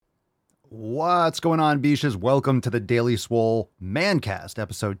What's going on, Beaches? Welcome to the Daily Swole Mancast,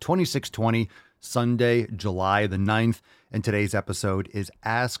 episode 2620, Sunday, July the 9th. And today's episode is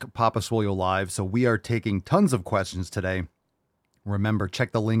Ask Papa Swolio Live. So we are taking tons of questions today. Remember,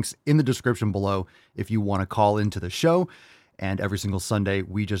 check the links in the description below if you want to call into the show. And every single Sunday,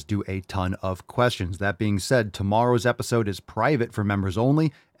 we just do a ton of questions. That being said, tomorrow's episode is private for members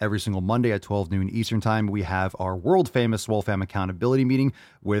only. Every single Monday at 12 noon Eastern time, we have our world famous Swole Fam accountability meeting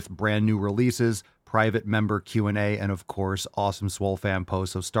with brand new releases, private member Q&A, and of course, awesome Swole Fam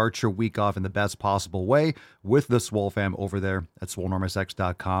posts. So start your week off in the best possible way with the Swole Fam over there at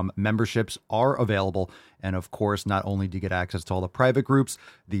swolenormousx.com. Memberships are available. And of course, not only do you get access to all the private groups,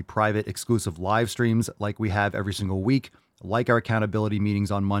 the private exclusive live streams like we have every single week, like our accountability meetings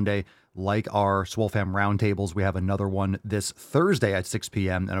on Monday, like our Swole Fam roundtables. We have another one this Thursday at 6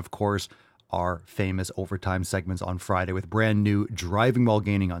 p.m. And of course, our famous overtime segments on Friday with brand new Driving While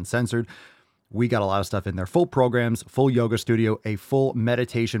Gaining Uncensored. We got a lot of stuff in there. Full programs, full yoga studio, a full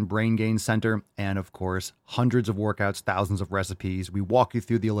meditation brain gain center, and of course, hundreds of workouts, thousands of recipes. We walk you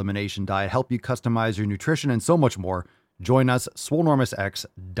through the elimination diet, help you customize your nutrition, and so much more. Join us,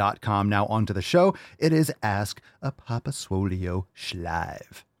 swolenormousx.com. Now on to the show. It is Ask a Papa Swolio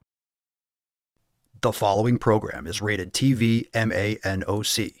Live. The following program is rated TV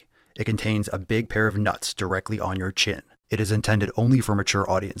MANOC. It contains a big pair of nuts directly on your chin. It is intended only for mature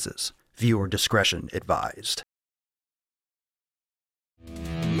audiences. Viewer discretion advised.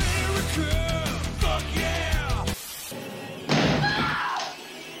 America, fuck yeah!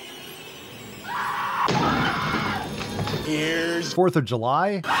 4th of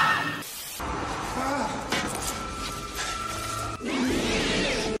July.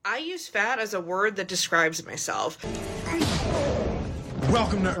 I use fat as a word that describes myself.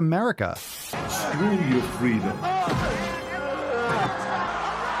 Welcome to America. Screw your freedom.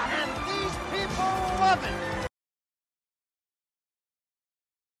 And these people love it.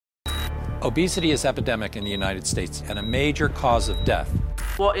 Obesity is epidemic in the United States and a major cause of death.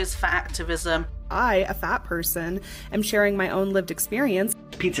 What is fat activism? I, a fat person, am sharing my own lived experience.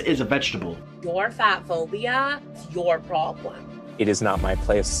 Pizza is a vegetable. Your fat phobia is your problem. It is not my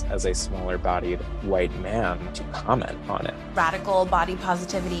place as a smaller-bodied white man to comment on it. Radical body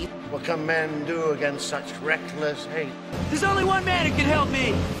positivity. What can men do against such reckless hate? There's only one man who can help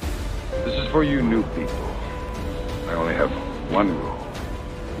me. This is for you new people. I only have one rule.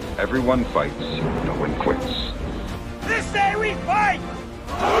 Everyone fights, no one quits. This day we fight!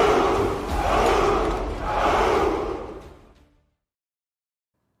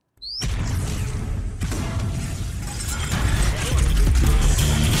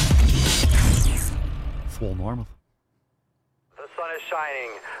 Swole normal. The sun is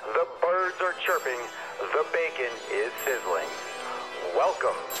shining, the birds are chirping, the bacon is sizzling.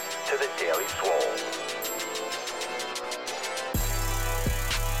 Welcome to the Daily Swole.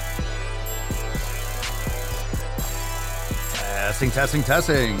 Testing.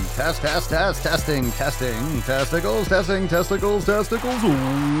 Testing. Testicles.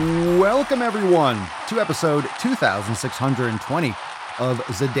 Welcome, everyone, to episode 2620 of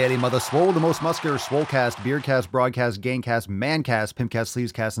the Daily Mother Swole, the most muscular swolecast, beercast, broadcast, gangcast, mancast, pimpcast,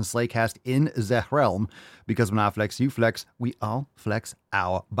 sleevescast, and slaycast in the realm. Because when I flex, you flex, we all flex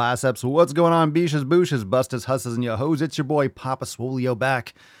our biceps. What's going on, beaches, booshes, busters, husses, and your hoes? It's your boy, Papa Swolio,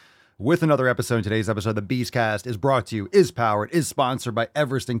 back with another episode. Today's episode, the Beastcast, is brought to you, is powered, is sponsored by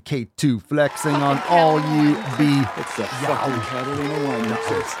Everest and K2, flexing on all you be. It's the fucking Catalina wine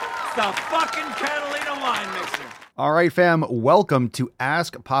mixer. It's the fucking Catalina wine mixer. All right, fam, welcome to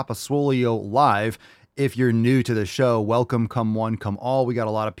Ask Papa Swolio Live. If you're new to the show, welcome, come one, come all. We got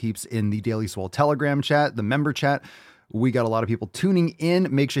a lot of peeps in the Daily Swole Telegram chat, the member chat. We got a lot of people tuning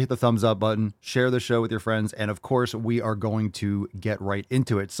in. Make sure you hit the thumbs up button, share the show with your friends, and of course, we are going to get right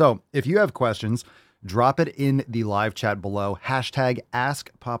into it. So if you have questions, drop it in the live chat below. Hashtag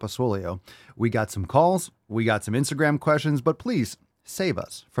Ask Papa Swolio. We got some calls, we got some Instagram questions, but please save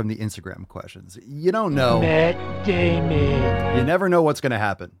us from the Instagram questions. You don't know. Matt Damon. You never know what's going to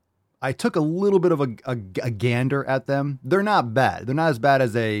happen. I took a little bit of a gander at them. They're not bad. They're not as bad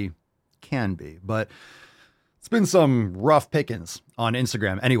as they can be, but it's been some rough pickings on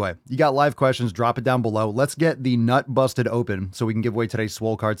Instagram. Anyway, you got live questions, drop it down below. Let's get the nut busted open so we can give away today's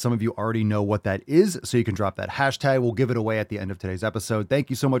swole card. Some of you already know what that is, so you can drop that hashtag. We'll give it away at the end of today's episode.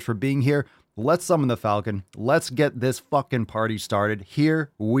 Thank you so much for being here. Let's summon the Falcon. Let's get this fucking party started.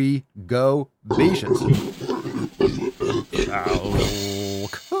 Here we go, Beaches.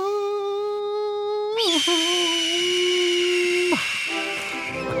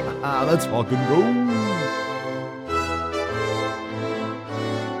 Let's fucking go.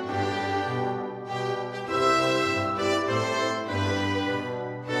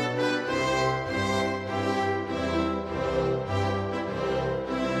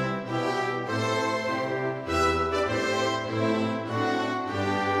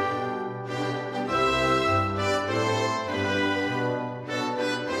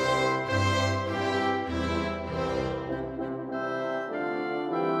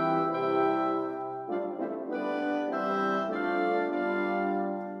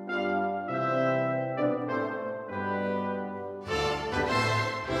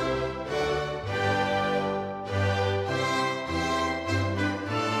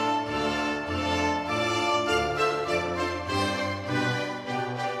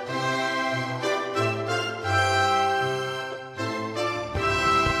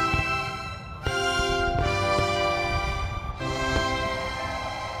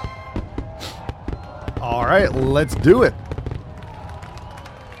 All right, let's do it.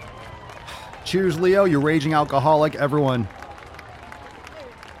 Cheers, Leo, you raging alcoholic. Everyone.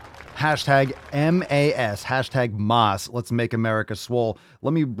 Hashtag MAS, hashtag Moss. Let's make America swole.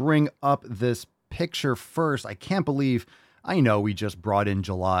 Let me bring up this picture first. I can't believe, I know we just brought in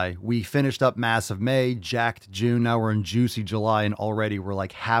July. We finished up massive May, jacked June. Now we're in juicy July, and already we're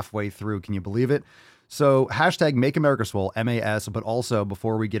like halfway through. Can you believe it? So hashtag make America swole, MAS. But also,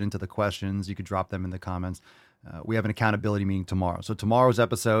 before we get into the questions, you could drop them in the comments. We have an accountability meeting tomorrow. So tomorrow's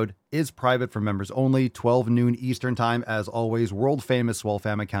episode is private for members only, 12 noon Eastern time. As always, world famous Swole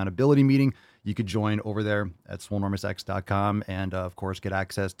Fam accountability meeting. You could join over there at swolenormousx.com and of course get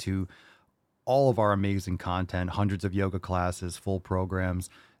access to all of our amazing content, hundreds of yoga classes, full programs,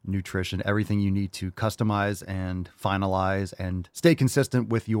 nutrition, everything you need to customize and finalize and stay consistent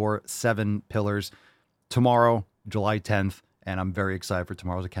with your 7 pillars. Tomorrow, July 10th. And I'm very excited for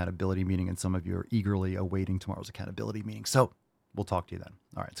tomorrow's accountability meeting. And some of you are eagerly awaiting tomorrow's accountability meeting. So we'll talk to you then.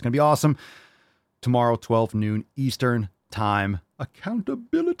 All right. It's going to be awesome. Tomorrow, 12 noon Eastern time,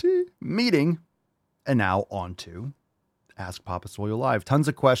 accountability meeting. And now on to Ask Papa Swolio Live. Tons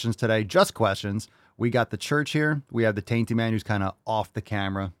of questions today. Just questions. We got the church here. We have the Tainty Man who's kind of off the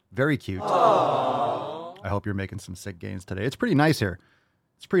camera. Very cute. Aww. I hope you're making some sick gains today. It's pretty nice here.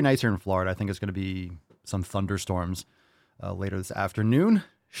 It's pretty nice here in Florida. I think it's going to be some thunderstorms later this afternoon.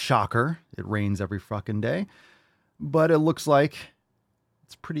 Shocker. It rains every fucking day. But it looks like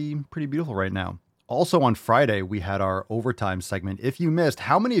it's pretty beautiful right now. Also on Friday, we had our overtime segment. If you missed,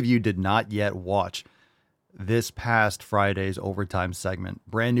 how many of you did not yet watch this past Friday's overtime segment?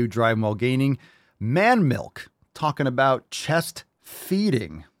 Brand new Drive While Gaining. Man Milk, talking about chest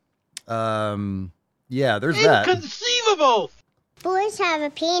feeding. Yeah, there's that. Inconceivable! Boys have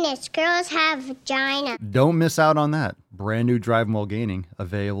a penis, girls have a vagina. Don't miss out on that. Brand new Drive While Gaining,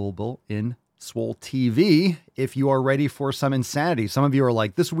 available in Swole TV if you are ready for some insanity. Some of you are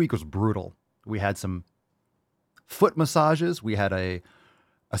like, this week was brutal. We had some foot massages. We had a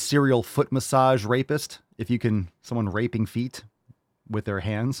serial foot massage rapist. If you can, someone raping feet with their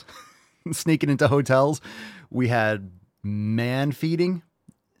hands, sneaking into hotels. We had man feeding.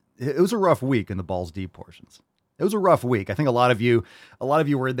 It was a rough week in the balls deep portions. It was a rough week. I think a lot of you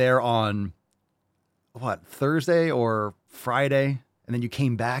were there on Thursday or Friday. And then you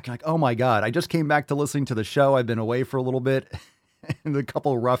came back and like, oh my God, I just came back to listening to the show. I've been away for a little bit and a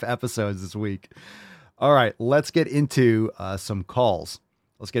couple of rough episodes this week. All right, let's get into some calls.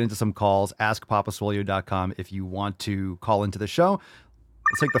 AskPapaSwolio.com if you want to call into the show.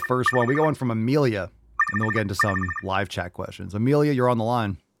 Let's take the first one. We go in from Amelia and then we'll get into some live chat questions. Amelia, you're on the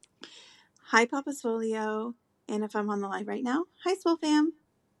line. Hi, Papa Swolio. And if I'm on the live right now, hi, Swole Fam.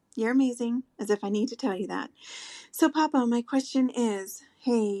 You're amazing, as if I need to tell you that. So, Papa, my question is,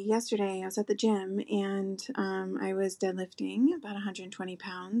 hey, yesterday I was at the gym and I was deadlifting about 120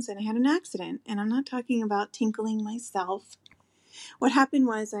 pounds and I had an accident. And I'm not talking about tinkling myself. What happened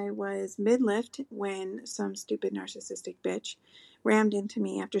was I was mid-lift when some stupid narcissistic bitch rammed into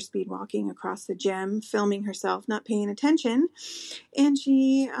me after speed walking across the gym, filming herself, not paying attention. And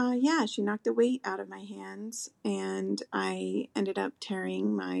she knocked the weight out of my hands and I ended up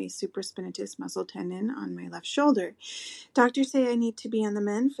tearing my supraspinatus muscle tendon on my left shoulder. Doctors say I need to be on the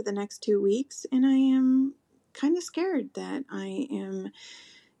mend for the next 2 weeks and I am kind of scared that I am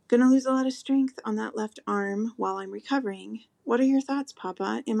going to lose a lot of strength on that left arm while I'm recovering. What are your thoughts,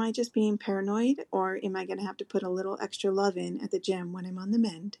 Papa? Am I just being paranoid or am I going to have to put a little extra love in at the gym when I'm on the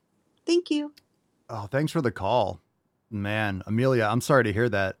mend? Thank you. Oh, thanks for the call. Man, Amelia, I'm sorry to hear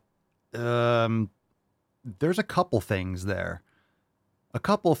that. There's a couple things there.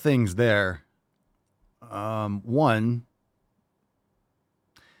 One,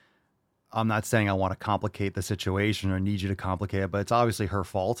 I'm not saying I want to complicate the situation or need you to complicate it, but it's obviously her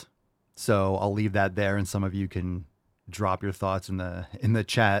fault. So I'll leave that there and some of you can drop your thoughts in the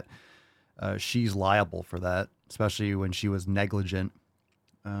chat. She's liable for that, especially when she was negligent.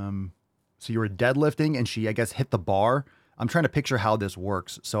 So you were deadlifting and she, I guess, hit the bar. I'm trying to picture how this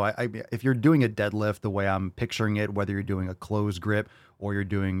works. So if you're doing a deadlift the way I'm picturing it, whether you're doing a closed grip or you're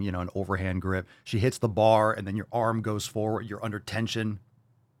doing, an overhand grip, she hits the bar and then your arm goes forward. You're under tension.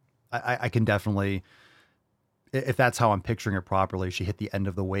 I can definitely, if that's how I'm picturing it properly, she hit the end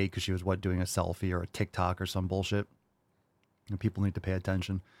of the weight because she was doing a selfie or a TikTok or some bullshit. And people need to pay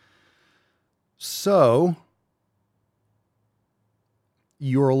attention. So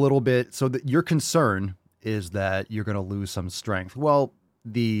you're a little bit, so that your concern is that you're going to lose some strength. Well,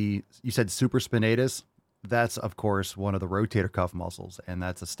 you said supraspinatus. That's of course one of the rotator cuff muscles, and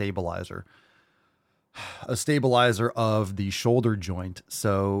that's a stabilizer of the shoulder joint.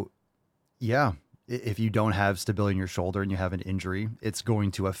 So yeah, if you don't have stability in your shoulder and you have an injury, it's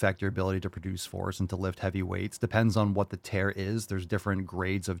going to affect your ability to produce force and to lift heavy weights. Depends on what the tear is. There's different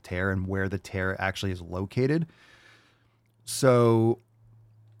grades of tear and where the tear actually is located. So,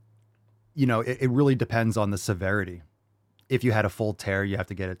 it really depends on the severity. If you had a full tear, you have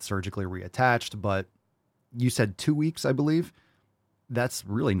to get it surgically reattached, but you said 2 weeks, I believe. That's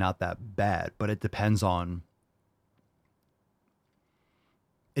really not that bad, but it depends on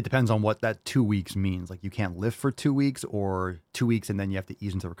what that 2 weeks means. Like, you can't lift for 2 weeks, or 2 weeks and then you have to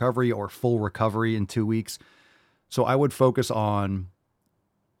ease into recovery, or full recovery in 2 weeks. So I would focus on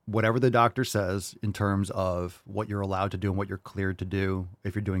whatever the doctor says in terms of what you're allowed to do and what you're cleared to do.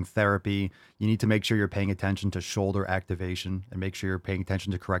 If you're doing therapy, you need to make sure you're paying attention to shoulder activation and make sure you're paying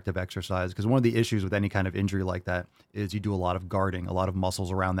attention to corrective exercise. Because one of the issues with any kind of injury like that is you do a lot of guarding. A lot of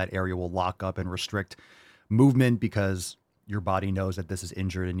muscles around that area will lock up and restrict movement because your body knows that this is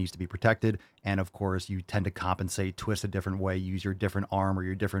injured and needs to be protected. And of course, you tend to compensate, twist a different way, use your different arm or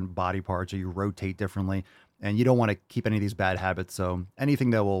your different body parts, or you rotate differently. And you don't want to keep any of these bad habits. So anything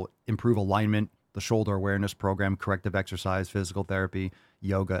that will improve alignment, the shoulder awareness program, corrective exercise, physical therapy,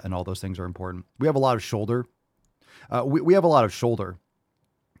 yoga, and all those things are important. We have a lot of shoulder. We have a lot of shoulder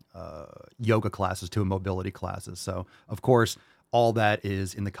yoga classes too, and mobility classes. So of course, all that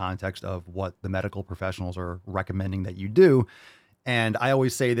is in the context of what the medical professionals are recommending that you do. And I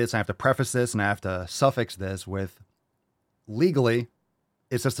always say this, and I have to preface this and I have to suffix this with legally,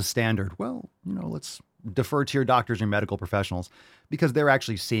 it's just a standard. Well, let's defer to your doctors and medical professionals because they're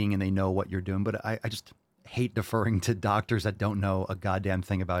actually seeing and they know what you're doing. But I just hate deferring to doctors that don't know a goddamn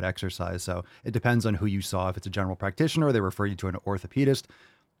thing about exercise. So it depends on who you saw. If it's a general practitioner, they refer you to an orthopedist.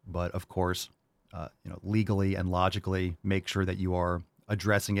 But of course, legally and logically, make sure that you are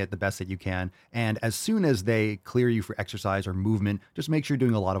addressing it the best that you can. And as soon as they clear you for exercise or movement, just make sure you're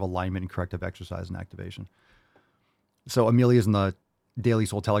doing a lot of alignment and corrective exercise and activation. So Amelia's in the Daily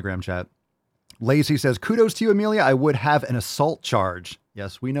Soul Telegram chat. Lacey says, kudos to you, Amelia. I would have an assault charge.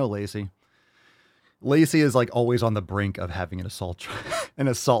 Yes, we know Lacey. Lacey is like always on the brink of having an assault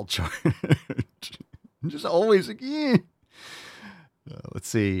charge. Just always like, yeah. Let's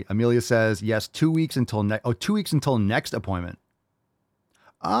see. Amelia says, yes, 2 weeks until 2 weeks until next appointment.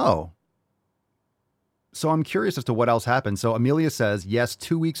 Oh. So I'm curious as to what else happened. So Amelia says, yes,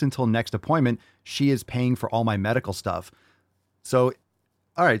 2 weeks until next appointment. She is paying for all my medical stuff. So,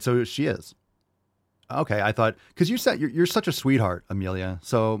 all right. So she is. Okay. I thought, cause you said you're such a sweetheart, Amelia.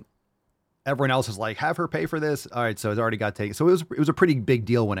 So everyone else is like, have her pay for this. All right. So it's already got taken. So it was a pretty big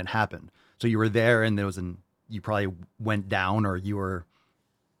deal when it happened. So you were there and you probably went down or you were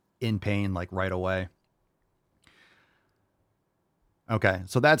in pain like right away. Okay.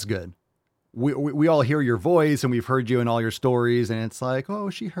 So that's good. We all hear your voice and we've heard you in all your stories and it's like, oh,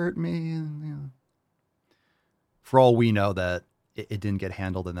 she hurt me. And, for all we know that it didn't get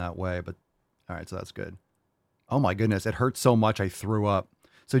handled in that way, but all right. So that's good. Oh my goodness. It hurt so much. I threw up.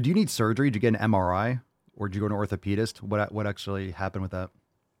 So do you need surgery? Did you get an MRI or did you go to an orthopedist? What actually happened with that?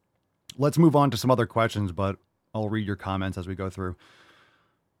 Let's move on to some other questions, but I'll read your comments as we go through.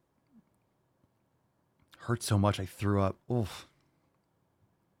 Hurt so much I threw up. Oof.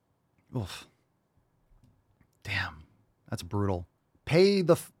 Oof. Damn. That's brutal. Pay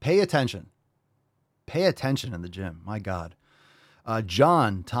attention. Pay attention in the gym. My God.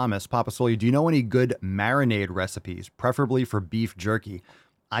 John Thomas, Papa Swolio, do you know any good marinade recipes, preferably for beef jerky?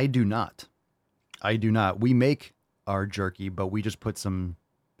 I do not. We make our jerky, but we just put some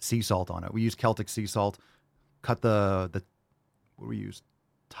sea salt on it. We use Celtic sea salt. Cut the what do we use?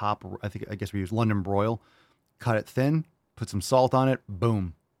 I guess we use London broil. Cut it thin. Put some salt on it.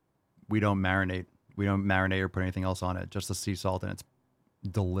 Boom. We don't marinate. We don't marinate or put anything else on it. Just the sea salt, and it's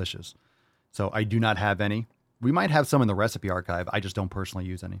delicious. So I do not have any. We might have some in the recipe archive. I just don't personally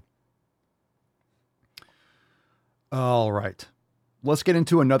use any. All right. Let's get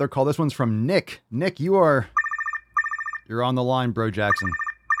into another call. This one's from Nick. Nick, you're on the line, bro Jackson.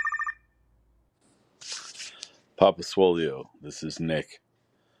 Papa Swolio, this is Nick.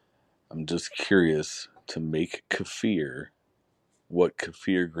 I'm just curious, to make kefir, what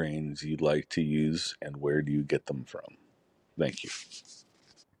kefir grains you'd like to use and where do you get them from? Thank you.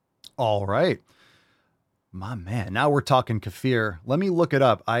 All right. My man, now we're talking kefir. Let me look it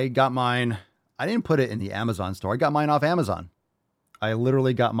up. I got mine. I didn't put it in the Amazon store. I got mine off Amazon. I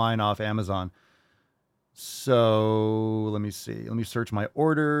literally got mine off Amazon. So let me see. Let me search my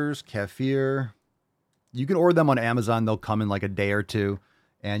orders. Kefir. You can order them on Amazon. They'll come in like a day or two.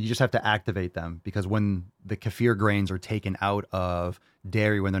 And you just have to activate them because when the kefir grains are taken out of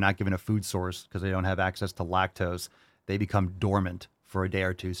dairy, when they're not given a food source because they don't have access to lactose, they become dormant for a day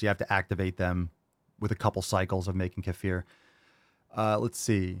or two. So you have to activate them with a couple cycles of making kefir. Let's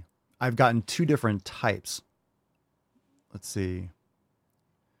see. I've gotten 2 different types. Let's see.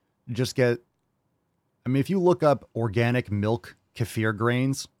 If you look up organic milk kefir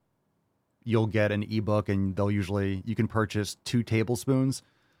grains, you'll get an ebook, and you can purchase 2 tablespoons.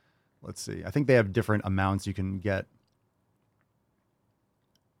 Let's see. I think they have different amounts you can get.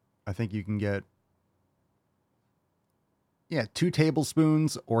 I think you can get 2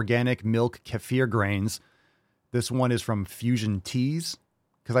 tablespoons organic milk kefir grains. This one is from Fusion Teas,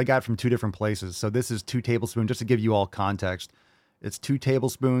 because I got it from 2 different places. So this is 2 tablespoons, just to give you all context. It's 2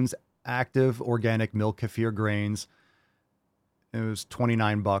 tablespoons active organic milk kefir grains. It was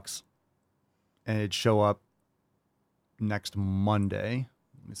 $29, and it'd show up next Monday.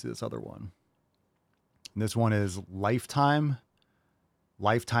 Let me see this other one. And this one is Lifetime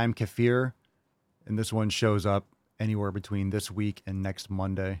Kefir, and this one shows up anywhere between this week and next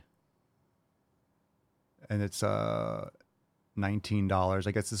Monday. And it's $19.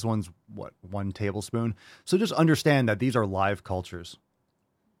 I guess this one's 1 tablespoon. So just understand that these are live cultures.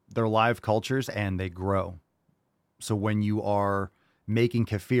 They're live cultures and they grow. So when you are making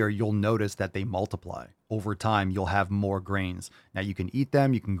kefir, you'll notice that they multiply. Over time, you'll have more grains. Now you can eat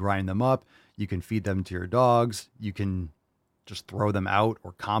them, you can grind them up, you can feed them to your dogs, you can just throw them out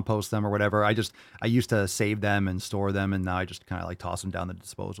or compost them or whatever. I used to save them and store them, and now I just kind of like toss them down the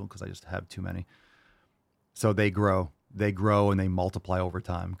disposal because I just have too many. So they grow and they multiply over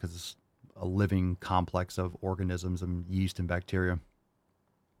time because it's a living complex of organisms and yeast and bacteria.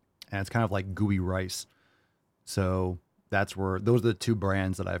 And it's kind of like gooey rice. So those are the 2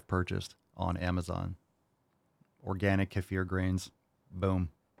 brands that I've purchased on Amazon. Organic kefir grains. Boom.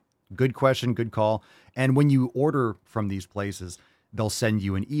 Good question. Good call. And when you order from these places, they'll send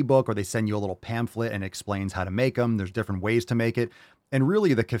you an ebook or they send you a little pamphlet and explains how to make them. There's different ways to make it. And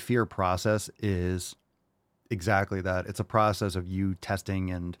really the kefir process is exactly that. It's a process of you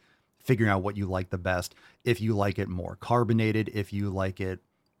testing and figuring out what you like the best. If you like it more carbonated, if you like it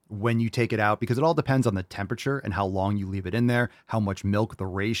when you take it out, because it all depends on the temperature and how long you leave it in there, how much milk, the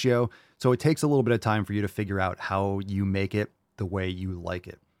ratio. So it takes a little bit of time for you to figure out how you make it the way you like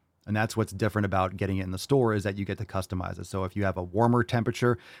it. And that's what's different about getting it in the store, is that you get to customize it. So if you have a warmer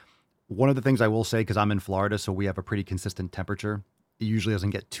temperature, one of the things I will say, because I'm in Florida, so we have a pretty consistent temperature. It usually doesn't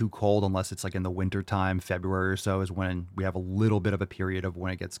get too cold unless it's like in the winter time. February or so is when we have a little bit of a period of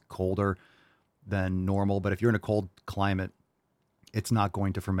when it gets colder than normal. But if you're in a cold climate, it's not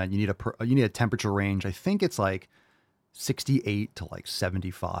going to ferment. You need a temperature range. I think it's like 68 to like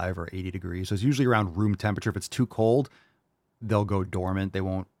 75 or 80 degrees. So it's usually around room temperature. If it's too cold, they'll go dormant. They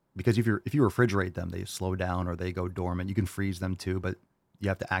won't, because if you refrigerate them, they slow down or they go dormant. You can freeze them too, but you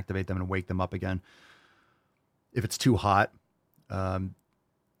have to activate them and wake them up again. If it's too hot,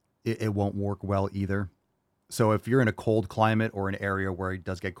 it won't work well either. So if you're in a cold climate or an area where it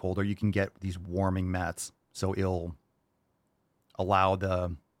does get colder, you can get these warming mats. So it'll allow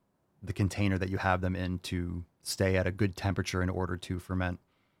the container that you have them in to stay at a good temperature in order to ferment.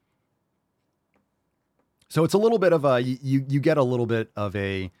 So it's a little bit of you get a little bit of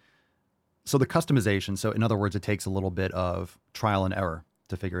so the customization. So in other words, it takes a little bit of trial and error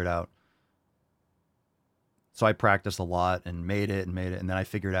to figure it out. So I practiced a lot and made it. And then I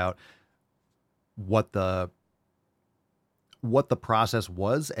figured out what the process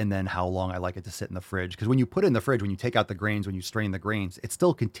was and then how long I like it to sit in the fridge. Because when you put it in the fridge, when you take out the grains, when you strain the grains, it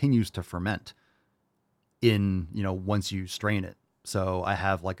still continues to ferment once you strain it. So I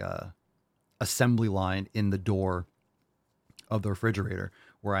have like a assembly line in the door of the refrigerator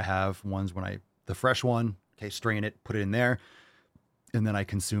where I have ones the fresh one, strain it, put it in there, and then I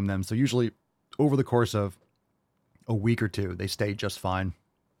consume them. So usually over the course of a week or 2, they stay just fine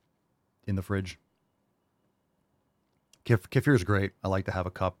in the fridge. Kefir is great. I like to have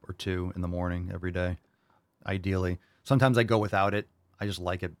a cup or 2 in the morning every day, ideally. Sometimes I go without it. I just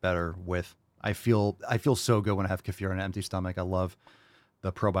like it better with. I feel so good when I have kefir on an empty stomach. I love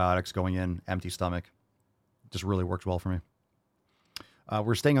the probiotics going in empty stomach. It just really works well for me.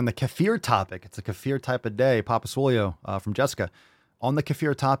 We're staying on the kefir topic. It's a kefir type of day. Papa Swolio from Jessica. On the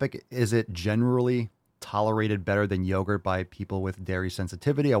kefir topic, is it generally tolerated better than yogurt by people with dairy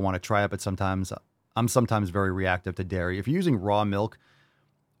sensitivity? I want to try it, but I'm sometimes very reactive to dairy. If you're using raw milk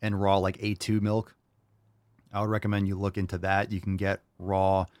and raw like A2 milk, I would recommend you look into that. You can get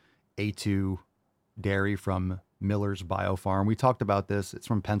raw A2 dairy from Miller's Biofarm. We talked about this. It's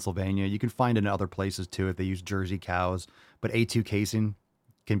from Pennsylvania. You can find it in other places too if they use Jersey cows, but A2 casein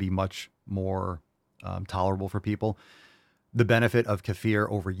can be much more tolerable for people. The benefit of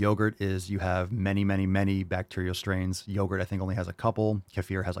kefir over yogurt is you have many, many, many bacterial strains. Yogurt, I think, only has a couple.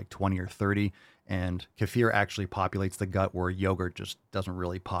 Kefir has like 20 or 30. And kefir actually populates the gut where yogurt just doesn't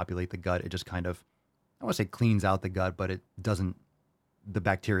really populate the gut. It just kind of, I want to say cleans out the gut, but it doesn't, the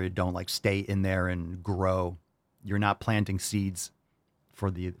bacteria don't like stay in there and grow. You're not planting seeds for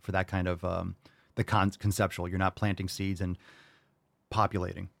that kind of, conceptual. You're not planting seeds and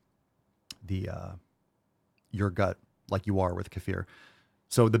populating your gut like you are with kefir.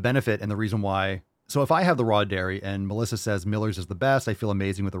 So the benefit and the reason why, so if I have the raw dairy and Melissa says Miller's is the best, I feel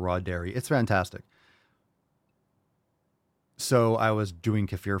amazing with the raw dairy. It's fantastic. So I was doing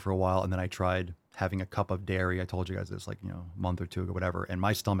kefir for a while and then I tried having a cup of dairy. I told you guys this like, a month or two ago, whatever. And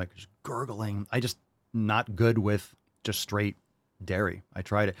my stomach is gurgling. I just not good with just straight dairy. I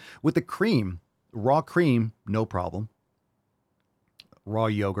tried it with the cream, raw cream, no problem. Raw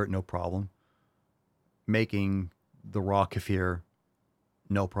yogurt, no problem. Making the raw kefir,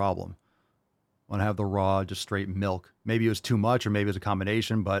 no problem. When I have the raw, just straight milk. Maybe it was too much or maybe it was a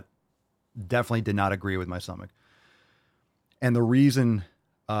combination, but definitely did not agree with my stomach. And the reason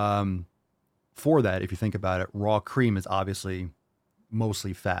for that, if you think about it, raw cream is obviously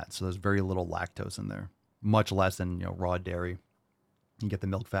mostly fat. So there's very little lactose in there, much less than, raw dairy. You get the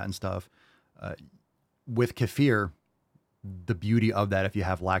milk fat and stuff. With kefir, the beauty of that, if you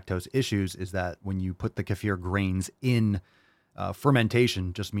have lactose issues, is that when you put the kefir grains in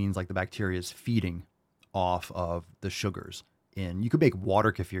fermentation, just means like the bacteria is feeding off of the sugars. You could make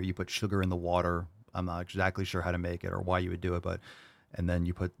water kefir. You put sugar in the water. I'm not exactly sure how to make it or why you would do it, and then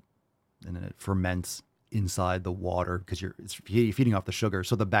it ferments inside the water because it's feeding off the sugar.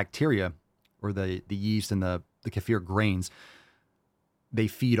 So the bacteria or the yeast and the kefir grains, they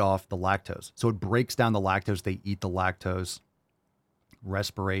feed off the lactose. So it breaks down the lactose. They eat the lactose,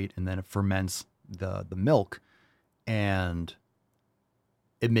 respirate, and then it ferments the milk and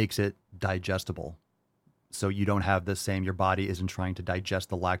it makes it digestible. So you don't have the same, your body isn't trying to digest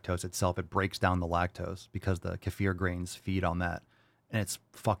the lactose itself. It breaks down the lactose because the kefir grains feed on that. And it's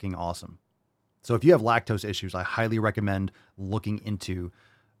fucking awesome. So if you have lactose issues, I highly recommend looking into,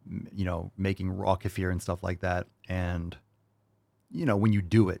 making raw kefir and stuff like that. And, when you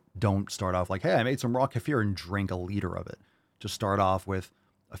do it, don't start off like, hey, I made some raw kefir and drink a liter of it. Just start off with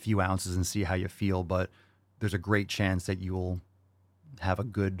a few ounces and see how you feel. But there's a great chance that you will have a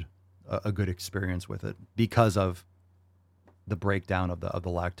good experience with it because of the breakdown of the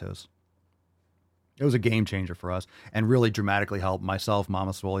lactose. It was a game changer for us and really dramatically helped myself,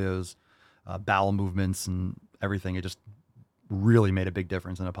 Mama Swolio's bowel movements and everything. It just really made a big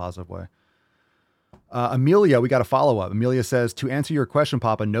difference in a positive way. Amelia, we got a follow-up. Amelia says, to answer your question,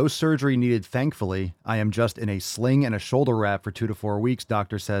 Papa, no surgery needed, thankfully. I am just in a sling and a shoulder wrap for 2 to 4 weeks.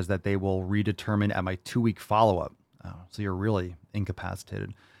 Doctor says that they will redetermine at my 2-week follow-up. Oh, so you're really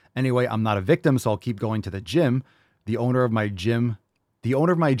incapacitated. Anyway, I'm not a victim, so I'll keep going to the gym. The owner of my gym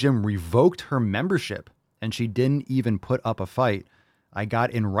revoked her membership, and she didn't even put up a fight. I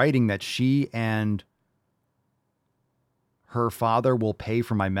got in writing that she and her father will pay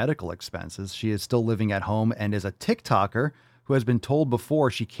for my medical expenses. She is still living at home and is a TikToker who has been told before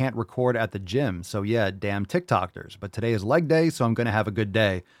she can't record at the gym. So yeah, damn TikTokers. But today is leg day, so I'm going to have a good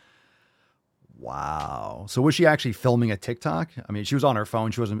day. Wow. So was she actually filming a TikTok? I mean, she was on her phone.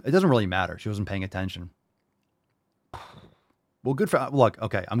 It doesn't really matter. She wasn't paying attention. Well, look,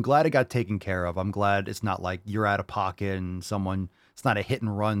 okay. I'm glad it got taken care of. I'm glad it's not like you're out of pocket and it's not a hit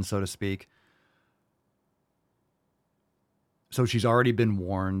and run, so to speak. So she's already been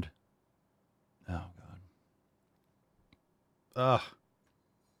warned. Oh, God. Ugh.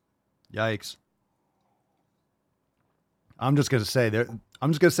 Yikes. I'm just going to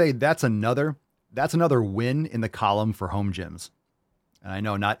say that's another win in the column for home gyms. And I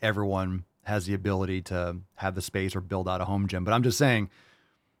know not everyone has the ability to have the space or build out a home gym, but I'm just saying,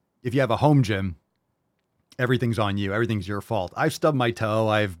 if you have a home gym, everything's on you. Everything's your fault. I've stubbed my toe.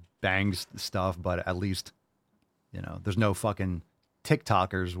 I've banged stuff, but at least, there's no fucking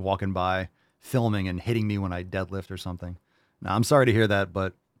TikTokers walking by filming and hitting me when I deadlift or something. Now, I'm sorry to hear that,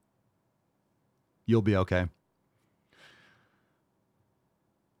 but you'll be okay.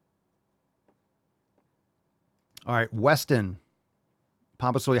 All right, Weston.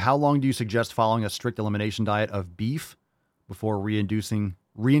 Papa Swolio, how long do you suggest following a strict elimination diet of beef before reintroducing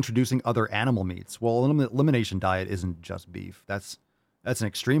other animal meats? Well, an elimination diet isn't just beef. That's an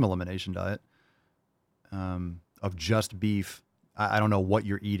extreme elimination diet of just beef. I don't know what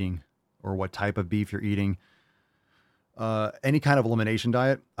you're eating or what type of beef you're eating. Any kind of elimination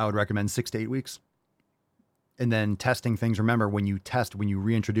diet, I would recommend 6 to 8 weeks. And then testing things. Remember, when you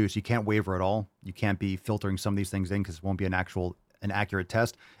reintroduce, you can't waver at all. You can't be filtering some of these things in because it won't be an accurate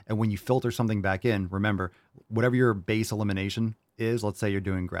test. And when you filter something back in, remember, whatever your base elimination is. Let's say you're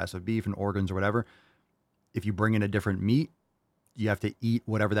doing grass-fed beef and organs or whatever. If you bring in a different meat, you have to eat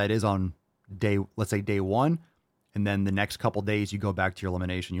whatever that is on let's say day 1. And then the next couple days you go back to your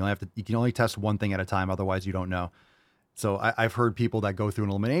elimination. You can only test one thing at a time. Otherwise you don't know. So I've heard people that go through an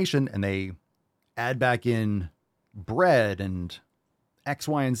elimination and they add back in bread and X,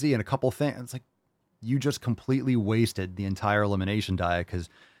 Y, and Z and a couple things. It's like you just completely wasted the entire elimination diet because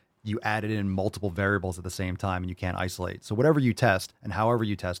you added in multiple variables at the same time and you can't isolate. So whatever you test and however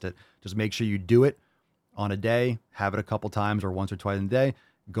you test it, just make sure you do it on a day, have it a couple times or once or twice in a day,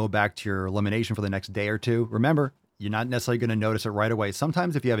 go back to your elimination for the next day or two. Remember, you're not necessarily going to notice it right away.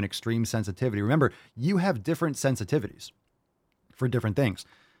 Sometimes if you have an extreme sensitivity, remember, you have different sensitivities for different things.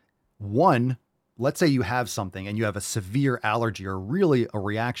 One, let's say you have something and you have a severe allergy or really a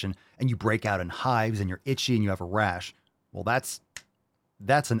reaction and you break out in hives and you're itchy and you have a rash. Well, that's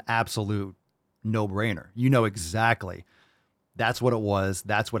an absolute no-brainer. You know exactly. That's what it was.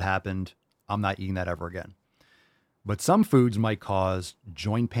 That's what happened. I'm not eating that ever again. But some foods might cause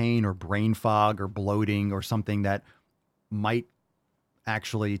joint pain or brain fog or bloating or something that might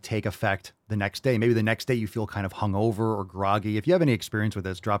actually take effect the next day. Maybe the next day you feel kind of hungover or groggy. If you have any experience with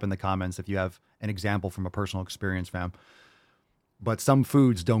this, drop in the comments if you have an example from a personal experience, fam. But some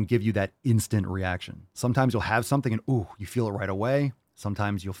foods don't give you that instant reaction. Sometimes you'll have something and, ooh, you feel it right away.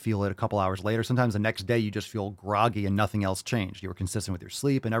 Sometimes you'll feel it a couple hours later. Sometimes the next day you just feel groggy and nothing else changed. You were consistent with your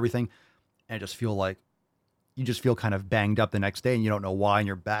sleep and everything. And you just feel kind of banged up the next day and you don't know why, and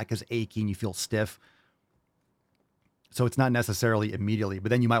your back is aching, you feel stiff. So it's not necessarily immediately, but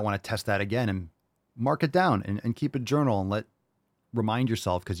then you might want to test that again and mark it down and keep a journal and remind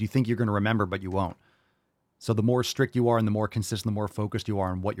yourself, because you think you're going to remember, but you won't. So the more strict you are and the more consistent, the more focused you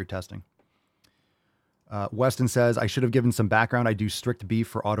are on what you're testing. Weston says, I should have given some background. I do strict beef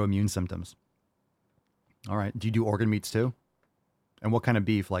for autoimmune symptoms. All right. Do you do organ meats too? And what kind of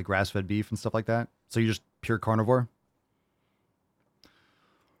beef, like grass-fed beef and stuff like that? So you're just pure carnivore?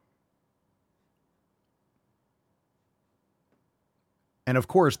 And of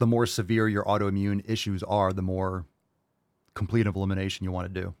course, the more severe your autoimmune issues are, the more complete of elimination you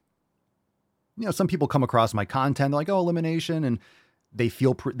want to do. You know, some people come across my content, they're like, oh, elimination, and they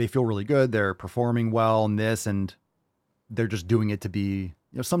feel really good. They're performing well in this, and they're just doing it to be,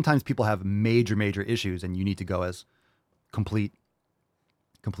 sometimes people have major, major issues, and you need to go as complete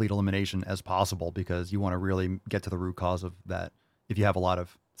elimination as possible because you want to really get to the root cause of that. If you have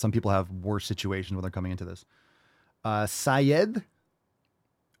some people have worse situations when they're coming into this. Syed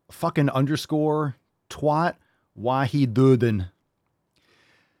fucking _ twat Wahidudin.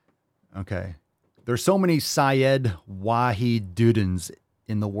 Okay. There's so many Syed Wahidudins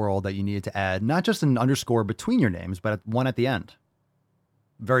in the world that you need to add, not just an underscore between your names, but one at the end.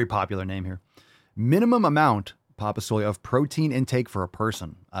 Very popular name here. Minimum amount, Papa Swolio, of protein intake for a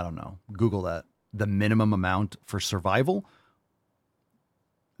person. I don't know. Google that. The minimum amount for survival.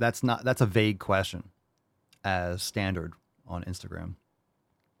 That's a vague question as standard on Instagram.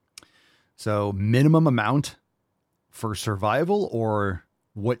 So minimum amount for survival, or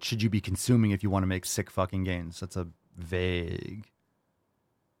what should you be consuming if you want to make sick fucking gains? That's a big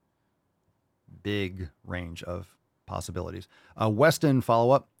range of possibilities. Weston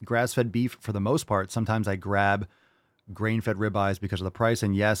follow-up, grass-fed beef for the most part. Sometimes I grab grain-fed ribeyes because of the price.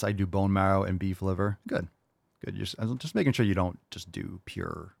 And yes, I do bone marrow and beef liver. Good. Just making sure you don't just do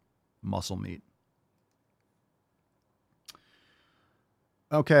pure muscle meat.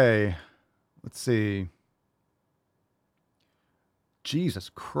 Okay. Let's see. Jesus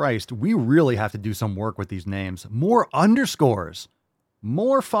Christ. We really have to do some work with these names. More underscores.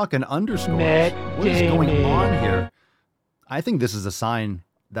 More fucking underscores. What is going on here? I think this is a sign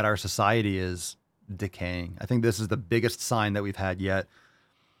that our society is decaying. I think this is the biggest sign that we've had yet.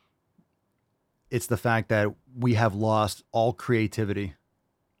 It's the fact that we have lost all creativity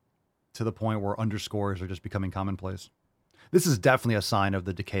to the point where underscores are just becoming commonplace. This is definitely a sign of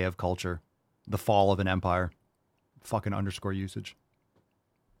the decay of culture, the fall of an empire. Fucking underscore usage.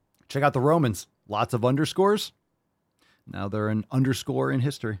 Check out the Romans. Lots of underscores. Now they're an underscore in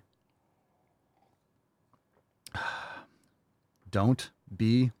history. Don't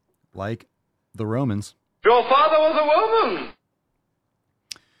be like the Romans. Your father was a woman.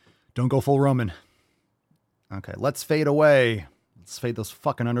 Don't go full Roman. Okay, let's fade away. Let's fade those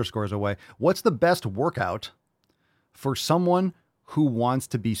fucking underscores away. What's the best workout for someone who wants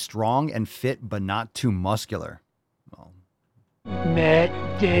to be strong and fit but not too muscular? Well,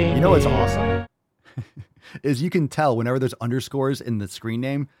 Matt Damon. You know what's awesome? Is you can tell whenever there's underscores in the screen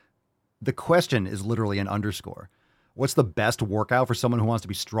name, the question is literally an underscore. What's the best workout for someone who wants to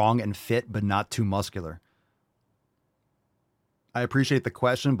be strong and fit but not too muscular? I appreciate the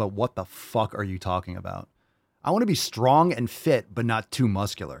question, but what the fuck are you talking about? I want to be strong and fit, but not too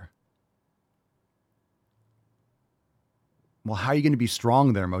muscular. Well, how are you going to be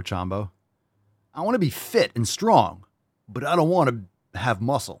strong there, Mochambo? I want to be fit and strong, but I don't want to have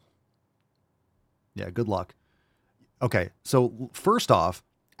muscle. Yeah, good luck. Okay, so first off,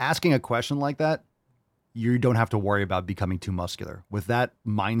 asking a question like that, you don't have to worry about becoming too muscular. With that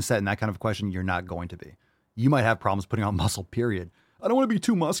mindset and that kind of question, you're not going to be. You might have problems putting on muscle, period. I don't want to be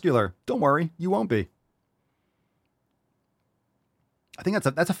too muscular. Don't worry, you won't be. I think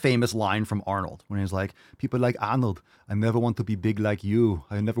that's a famous line from Arnold when he's like, people like, Arnold, I never want to be big like you.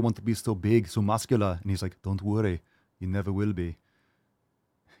 I never want to be so big, so muscular. And he's like, don't worry, you never will be.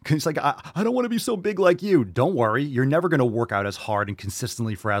 He's like, I don't want to be so big like you. Don't worry, you're never going to work out as hard and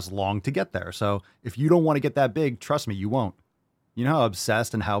consistently for as long to get there. So if you don't want to get that big, trust me, you won't. You know how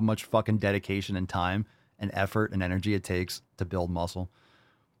obsessed and how much fucking dedication and time and effort and energy it takes to build muscle.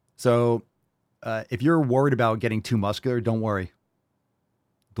 So if you're worried about getting too muscular, don't worry.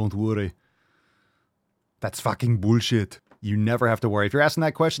 Don't worry. That's fucking bullshit. You never have to worry. If you're asking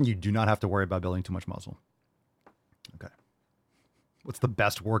that question, you do not have to worry about building too much muscle. Okay. What's the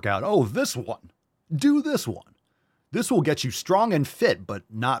best workout? Oh, this one. Do this one. This will get you strong and fit, but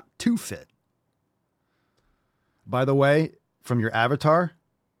not too fit. By the way, from your avatar,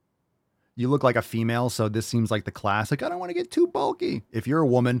 you look like a female, so this seems like the classic. I don't want to get too bulky. If you're a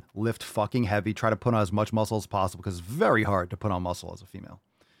woman, lift fucking heavy. Try to put on as much muscle as possible because it's very hard to put on muscle as a female.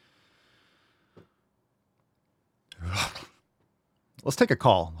 Let's take a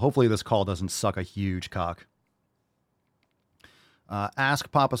call. Hopefully this call doesn't suck a huge cock.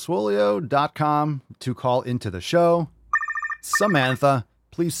 AskPapaSwolio.com to call into the show. Samantha,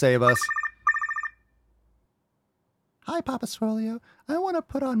 please save us. Hi, Papa Swolio. I want to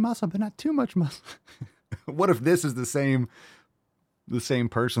put on muscle, but not too much muscle. What if this is the same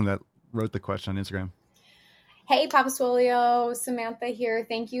person that wrote the question on Instagram? Hey, Papa Swolio, Samantha here.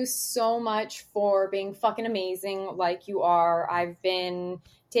 Thank you so much for being fucking amazing like you are. I've been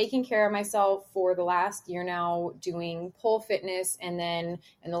taking care of myself for the last year now, doing pole fitness, and then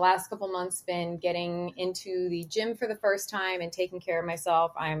in the last couple months been getting into the gym for the first time and taking care of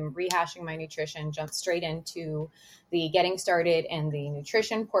myself. I'm rehashing my nutrition, jump straight into the getting started and the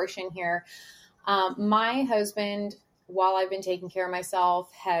nutrition portion here. My husband, while I've been taking care of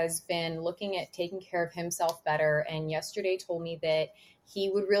myself, has been looking at taking care of himself better. And yesterday told me that he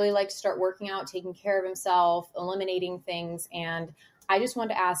would really like to start working out, taking care of himself, eliminating things. And I just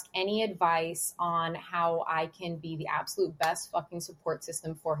wanted to ask any advice on how I can be the absolute best fucking support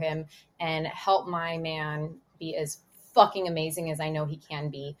system for him and help my man be as fucking amazing as I know he can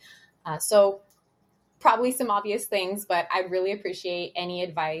be. So probably some obvious things, but I'd really appreciate any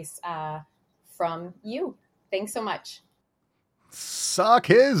advice from you. Thanks so much. Suck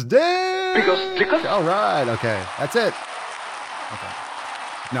his dick. All right. Okay. That's it. Okay.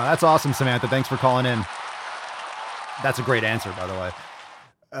 No, that's awesome, Samantha. Thanks for calling in. That's a great answer, by the way.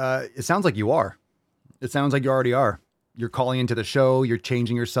 It sounds like you are. It sounds like you already are. You're calling into the show. You're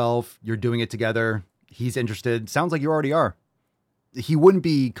changing yourself. You're doing it together. He's interested. Sounds like you already are. He wouldn't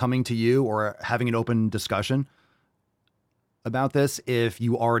be coming to you or having an open discussion about this if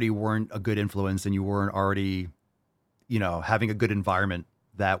you already weren't a good influence and you weren't already, having a good environment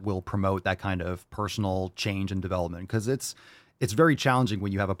that will promote that kind of personal change and development. Because it's very challenging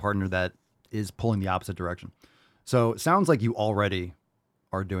when you have a partner that is pulling the opposite direction. So it sounds like you already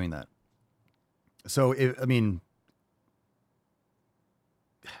are doing that. So,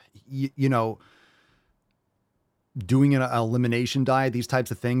 doing an elimination diet, these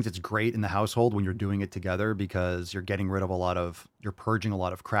types of things, it's great in the household when you're doing it together because you're getting rid of you're purging a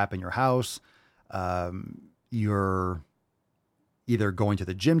lot of crap in your house. You're either going to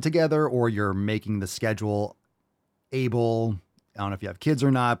the gym together or you're making the schedule able. I don't know if you have kids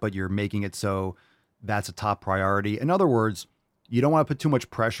or not, but you're making it so that's a top priority. In other words, you don't want to put too much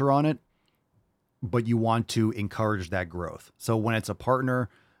pressure on it, but you want to encourage that growth. So when it's a partner,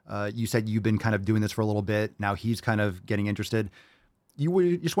 you said you've been kind of doing this for a little bit. Now he's kind of getting interested.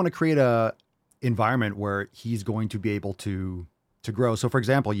 You just want to create a environment where he's going to be able to grow. So for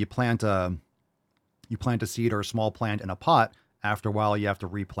example, you plant a seed or a small plant in a pot. After a while, you have to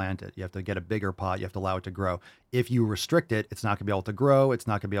replant it. You have to get a bigger pot. You have to allow it to grow. If you restrict it, it's not going to be able to grow. It's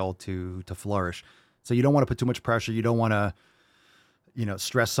not going to be able to flourish. So you don't want to put too much pressure. You don't want to,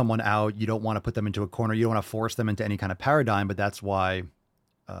 stress someone out. You don't want to put them into a corner. You don't want to force them into any kind of paradigm, but that's why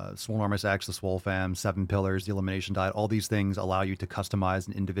Swolenormous X, the Swole Fam, 7 Pillars, the Elimination Diet, all these things allow you to customize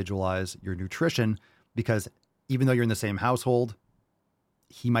and individualize your nutrition because even though you're in the same household,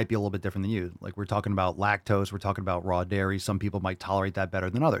 he might be a little bit different than you. Like we're talking about lactose, we're talking about raw dairy. Some people might tolerate that better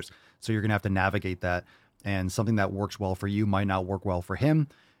than others. So you're going to have to navigate that. And something that works well for you might not work well for him.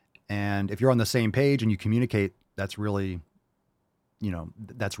 And if you're on the same page and you communicate, that's really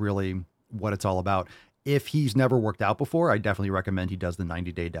what it's all about. If he's never worked out before, I definitely recommend he does the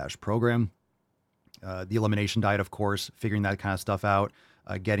 90-day DASH program. The elimination diet, of course, figuring that kind of stuff out,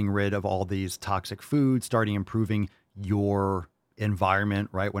 getting rid of all these toxic foods, starting improving your environment,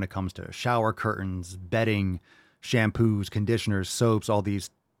 right? When it comes to shower curtains, bedding, shampoos, conditioners, soaps, all these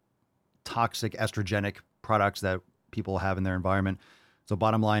toxic estrogenic products that people have in their environment. So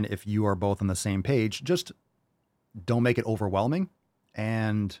bottom line, if you are both on the same page, just don't make it overwhelming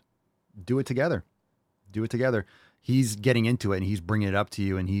and do it together. Do it together. He's getting into it and he's bringing it up to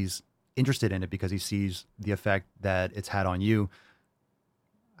you and he's interested in it because he sees the effect that it's had on you,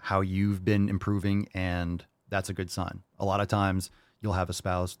 how you've been improving, and that's a good sign. A lot of times you'll have a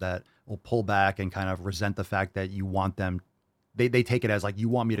spouse that will pull back and kind of resent the fact that you want them. They take it as like, you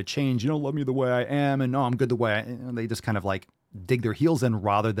want me to change. You don't love me the way I am. And no, I'm good the way I am. And they just kind of like dig their heels in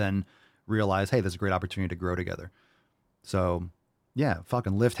rather than realize, hey, there's a great opportunity to grow together. So yeah,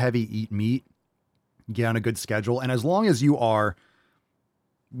 fucking lift heavy, eat meat, get on a good schedule. And as long as you are,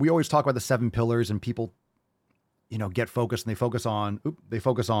 we always talk about the 7 pillars and people, get focused and they focus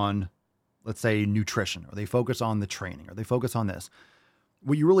on, let's say nutrition, or they focus on the training, or they focus on this.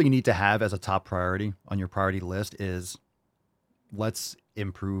 What you really need to have as a top priority on your priority list is, let's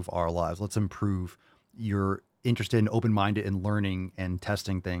improve our lives. Let's improve. You're interested and open-minded in learning and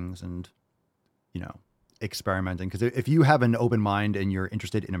testing things and, experimenting. Because if you have an open mind and you're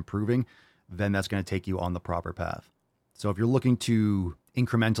interested in improving, then that's going to take you on the proper path. So if you're looking to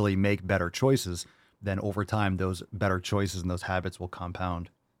incrementally make better choices, then over time, those better choices and those habits will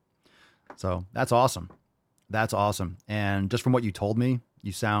compound. So that's awesome. That's awesome. And just from what you told me,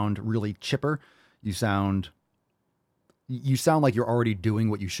 you sound really chipper. You sound like you're already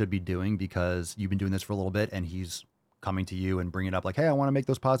doing what you should be doing because you've been doing this for a little bit and he's coming to you and bringing it up like, hey, I want to make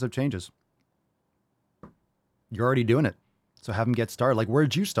those positive changes. You're already doing it. So have him get started. Like, where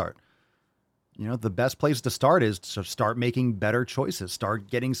did you start? The best place to start is to start making better choices. Start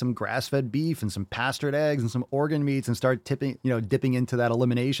getting some grass-fed beef and some pastured eggs and some organ meats and start dipping into that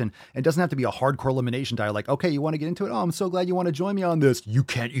elimination. It doesn't have to be a hardcore elimination diet. Like, okay, you want to get into it? Oh, I'm so glad you want to join me on this. You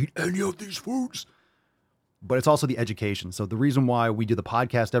can't eat any of these foods. But it's also the education. So the reason why we do the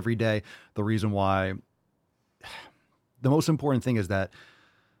podcast every day, the reason why the most important thing is that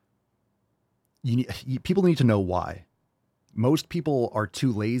people need to know why. Most people are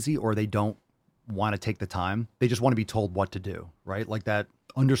too lazy or they don't want to take the time. They just want to be told what to do, right? Like that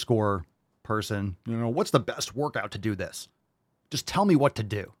underscore person, what's the best workout to do this? Just tell me what to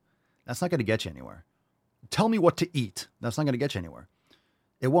do. That's not going to get you anywhere. Tell me what to eat. That's not going to get you anywhere.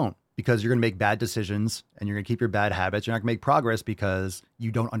 It won't, because you're going to make bad decisions and you're going to keep your bad habits. You're not going to make progress because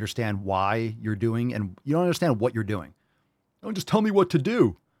you don't understand why you're doing and you don't understand what you're doing. Don't just tell me what to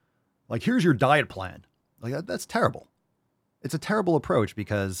do. Like, here's your diet plan. Like that's terrible. It's a terrible approach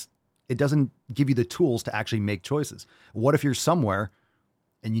because it doesn't give you the tools to actually make choices. What if you're somewhere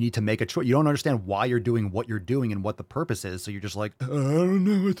and you need to make a choice? You don't understand why you're doing what you're doing and what the purpose is. So you're just like, I don't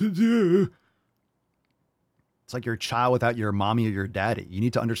know what to do. It's like you're a child without your mommy or your daddy. You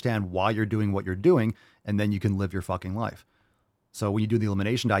need to understand why you're doing what you're doing, and then you can live your fucking life. So when you do the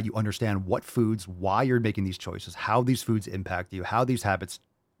elimination diet, you understand what foods, why you're making these choices, how these foods impact you, how these habits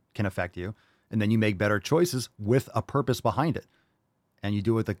can affect you. And then you make better choices with a purpose behind it. And you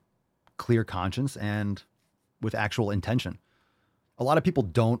do it with a clear conscience and with actual intention. A lot of people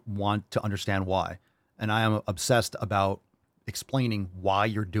don't want to understand why. And I am obsessed about explaining why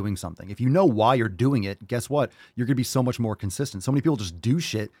you're doing something. If you know why you're doing it, guess what? You're going to be so much more consistent. So many people just do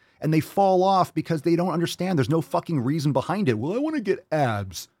shit and they fall off because they don't understand. There's no fucking reason behind it. Well, I want to get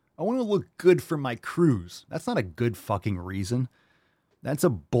abs. I want to look good for my cruise. That's not a good fucking reason. That's a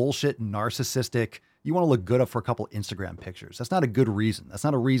bullshit, narcissistic, you want to look good up for a couple Instagram pictures. That's not a good reason. That's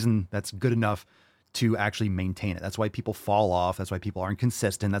not a reason that's good enough to actually maintain it. That's why people fall off. That's why people aren't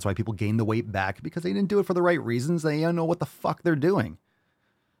consistent. That's why people gain the weight back, because they didn't do it for the right reasons. They don't know what the fuck they're doing.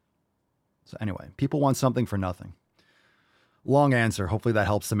 So anyway, people want something for nothing. Long answer. Hopefully that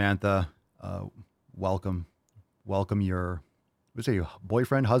helps, Samantha. Welcome your, what's it, your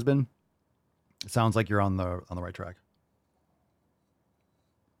boyfriend, husband? It sounds like you're on the right track.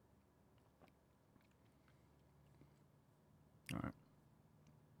 All right.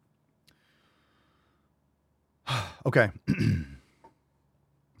 Okay.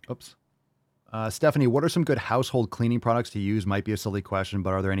 Oops. Stephanie, what are some good household cleaning products to use? Might be a silly question,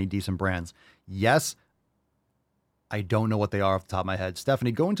 but are there any decent brands? Yes. I don't know what they are off the top of my head.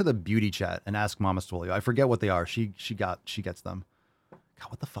 Stephanie, go into the beauty chat and ask Mama Swolio. I forget what they are. She gets them. God,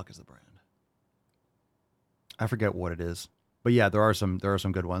 what the fuck is the brand? I forget what it is. But yeah, there are some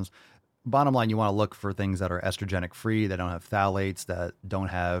good ones. Bottom line, you want to look for things that are estrogenic free, that don't have phthalates, that don't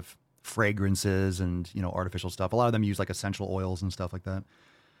have fragrances and, artificial stuff. A lot of them use like essential oils and stuff like that.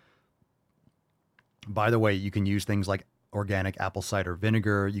 By the way, you can use things like organic apple cider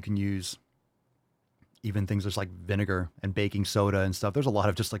vinegar. You can use even things just like vinegar and baking soda and stuff. There's a lot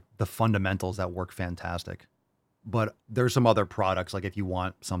of just like the fundamentals that work fantastic. But there's some other products, like if you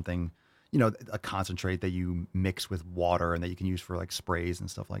want something, a concentrate that you mix with water and that you can use for like sprays and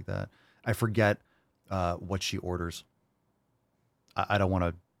stuff like that. I forget what she orders. I don't want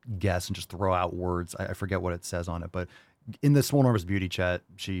to guess and just throw out words. I forget what it says on it. But in the Swole Enormous Beauty chat,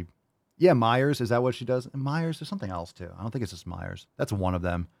 Myers, is that what she does? Myers, there's something else too. I don't think it's just Myers. That's one of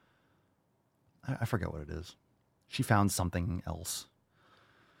them. I forget what it is. She found something else.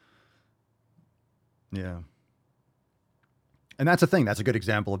 Yeah. And that's the thing. That's a good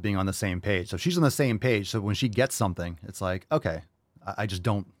example of being on the same page. So she's on the same page. So when she gets something, it's like, okay, I just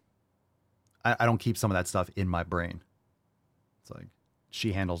don't, I don't keep some of that stuff in my brain. It's like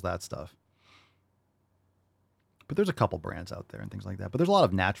she handles that stuff. But there's a couple brands out there and things like that. But there's a lot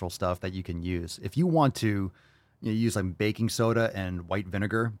of natural stuff that you can use. If you want to use like baking soda and white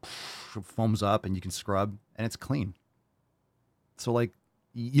vinegar, it foams up and you can scrub and it's clean. So like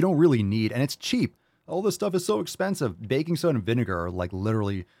you don't really need, and it's cheap. All this stuff is so expensive. Baking soda and vinegar are like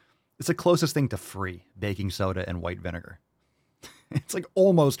literally, it's the closest thing to free, baking soda and white vinegar. It's like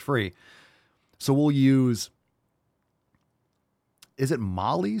almost free. So we'll use, is it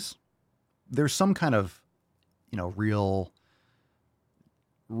Molly's? There's some kind of, real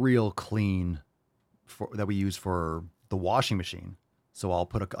clean that we use for the washing machine. So I'll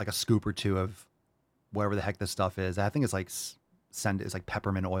put a scoop or two of whatever the heck this stuff is. I think it's like it's like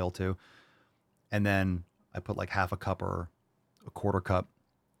peppermint oil too. And then I put like half a cup or a quarter cup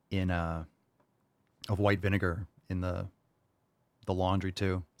of white vinegar in the laundry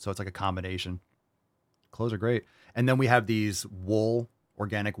too. So it's like a combination. Clothes are great. And then we have these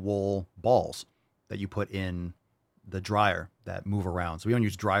organic wool balls that you put in the dryer that move around. So we don't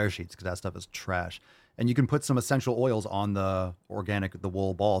use dryer sheets because that stuff is trash. And you can put some essential oils on the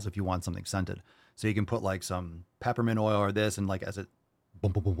wool balls if you want something scented. So you can put like some peppermint oil or this, and like as it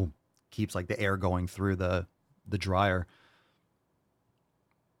boom, boom, boom, boom, keeps like the air going through the dryer.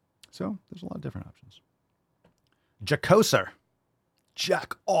 So there's a lot of different options. Jack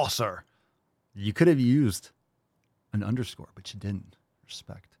Osser. You could have used an underscore, but you didn't.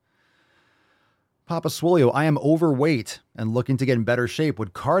 Respect. Papa Swolio, I am overweight and looking to get in better shape.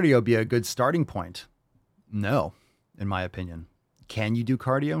 Would cardio be a good starting point? No, in my opinion. Can you do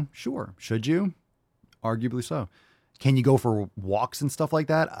cardio? Sure. Should you? Arguably so. Can you go for walks and stuff like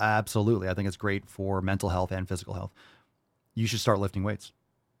that? Absolutely. I think it's great for mental health and physical health. You should start lifting weights.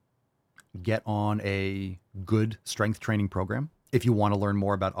 Get on a good strength training program. If you want to learn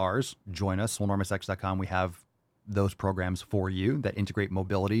more about ours, join us, swolenormousx.com. We have those programs for you that integrate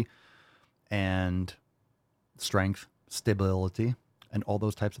mobility and strength, stability, and all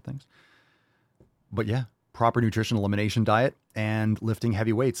those types of things. But yeah, proper nutrition, elimination diet, and lifting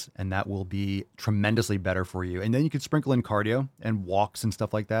heavy weights. And that will be tremendously better for you. And then you can sprinkle in cardio and walks and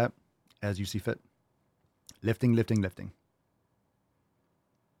stuff like that as you see fit. Lifting.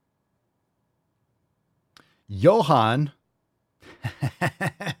 Johan.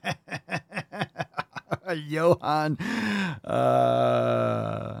 Johan.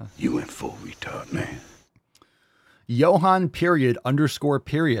 You went full retard, man. Johan period _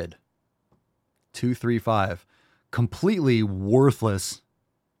 period 235. Completely worthless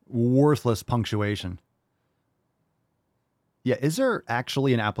punctuation. Yeah, is there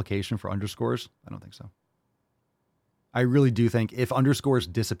actually an application for underscores? I don't think so. I really do think if underscores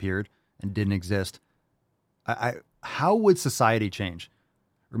disappeared and didn't exist, how would society change?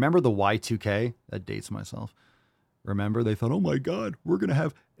 Remember the Y2K? That dates myself. Remember, they thought, oh my God, we're going to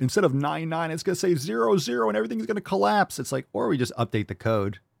have, instead of 99, it's going to say 00 and everything's going to collapse. It's like, or we just update the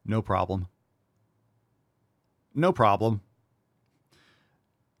code. No problem.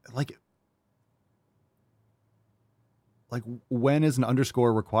 Like when is an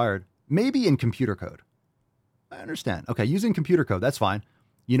underscore required? Maybe in computer code. I understand. Okay, using computer code, that's fine.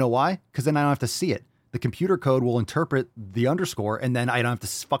 You know why? Because then I don't have to see it. The computer code will interpret the underscore and then I don't have to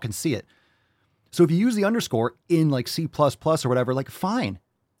fucking see it. So if you use the underscore in like C++ or whatever, like fine,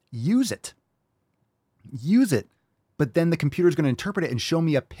 use it. But then the computer's going to interpret it and show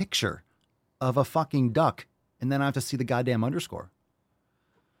me a picture of a fucking duck. And then I have to see the goddamn underscore.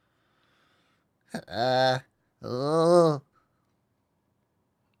 Papa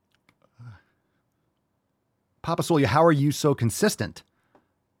Swolio, how are you so consistent?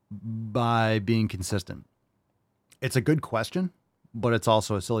 By being consistent. It's a good question, but it's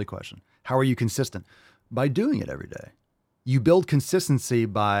also a silly question. How are you consistent? By doing it every day. You build consistency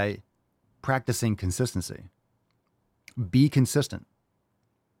by practicing consistency. Be consistent.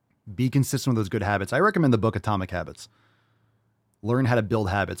 Be consistent with those good habits. I recommend the book Atomic Habits. Learn how to build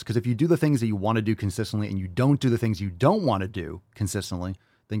habits, because if you do the things that you want to do consistently and you don't do the things you don't want to do consistently,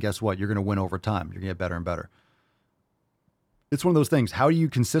 then guess what? You're going to win over time. You're going to get better and better. It's one of those things. How are you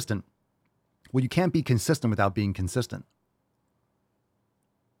consistent? Well, you can't be consistent without being consistent.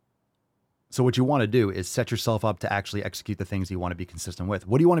 So what you want to do is set yourself up to actually execute the things you want to be consistent with.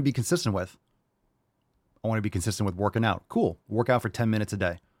 What do you want to be consistent with? I want to be consistent with working out. Cool. Work out for 10 minutes a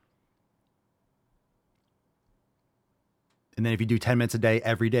day. And then if you do 10 minutes a day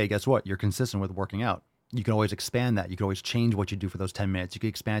every day, guess what? You're consistent with working out. You can always expand that. You can always change what you do for those 10 minutes. You can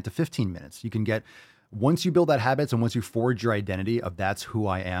expand it to 15 minutes. You can get, once you build that habits and once you forge your identity of that's who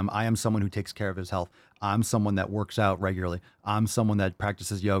I am someone who takes care of his health. I'm someone that works out regularly. I'm someone that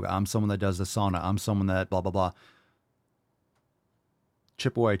practices yoga. I'm someone that does the sauna. I'm someone that blah, blah, blah.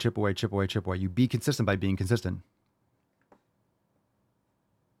 Chip away, chip away, chip away, chip away. You be consistent by being consistent.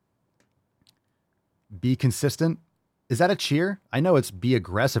 Be consistent. Is that a cheer? I know it's be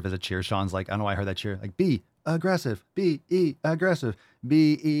aggressive as a cheer. Sean's like, I don't know why I heard that cheer. Like, be aggressive. B-E aggressive.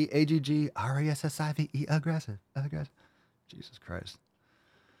 B-E-A-G-G-R-E-S-S-I-V-E aggressive. Aggressive. Jesus Christ.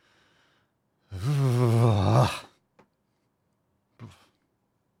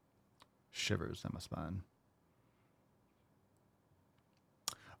 Shivers down my spine.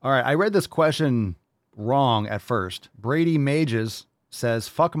 All right, I read this question wrong at first. Brady Mages says,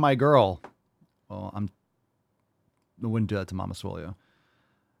 fuck my girl. Well, I wouldn't do that to Mama Swolio.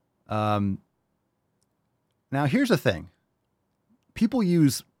 Now, here's the thing. People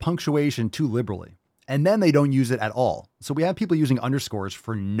use punctuation too liberally, and then they don't use it at all. So we have people using underscores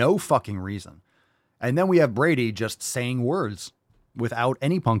for no fucking reason. And then we have Brady just saying words without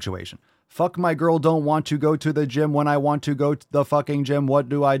any punctuation. Fuck my girl, don't want to go to the gym when I want to go to the fucking gym. What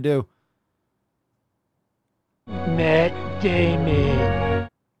do I do? Matt Damon.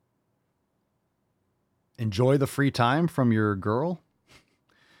 Enjoy the free time from your girl.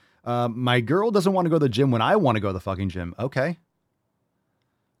 My girl doesn't want to go to the gym when I want to go to the fucking gym. Okay.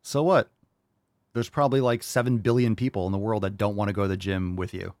 So what? There's probably like 7 billion people in the world that don't want to go to the gym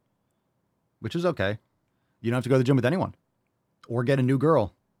with you, which is okay. You don't have to go to the gym with anyone or get a new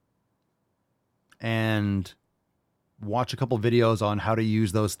girl and watch a couple videos on how to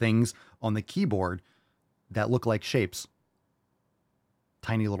use those things on the keyboard that look like shapes.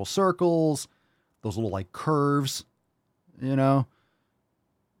 Tiny little circles, those little like curves, you know.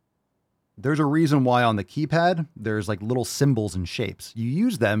 There's a reason why on the keypad, there's like little symbols and shapes. You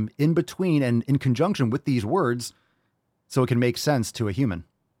use them in between and in conjunction with these words so it can make sense to a human.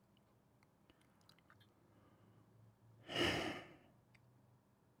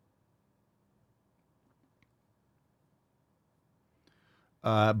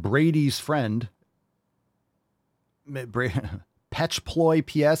 Brady's friend, Petchploy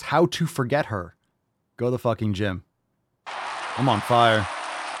PS, how to forget her. Go to the fucking gym. I'm on fire.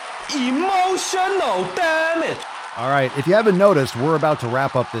 Emotional, damn it. All right. If you haven't noticed, we're about to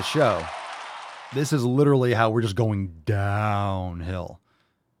wrap up this show. This is literally how we're just going downhill.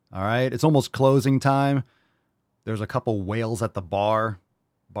 All right. It's almost closing time. There's a couple whales at the bar.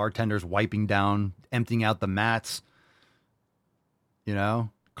 Bartenders wiping down, emptying out the mats. You know,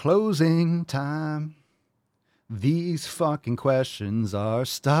 closing time. These fucking questions are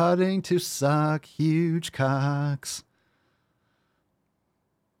starting to suck huge cocks.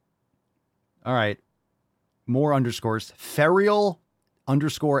 All right. More underscores. Ferial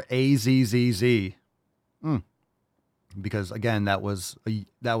underscore AZZZ. Because again, that was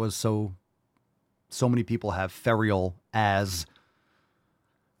so many people have ferial as.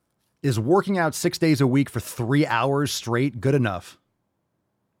 Is working out 6 days a week for 3 hours straight good enough?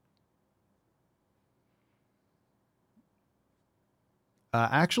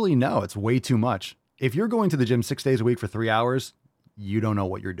 Actually, no, it's way too much. If you're going to the gym 6 days a week for 3 hours, you don't know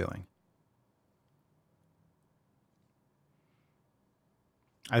what you're doing.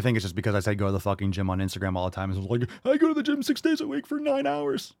 I think it's just because I say go to the fucking gym on Instagram all the time. It's like, I go to the gym 6 days a week for 9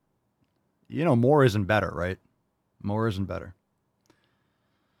 hours. You know, more isn't better, right? More isn't better.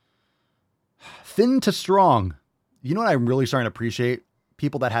 Thin to strong. You know what I'm really starting to appreciate?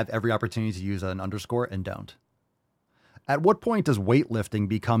 People that have every opportunity to use an underscore and don't. At what point does weightlifting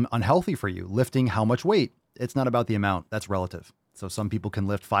become unhealthy for you? Lifting how much weight? It's not about the amount. That's relative. So some people can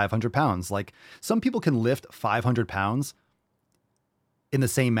lift 500 pounds. Like some people can lift 500 pounds in the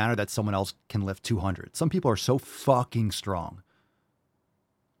same manner that someone else can lift 200. Some people are so fucking strong.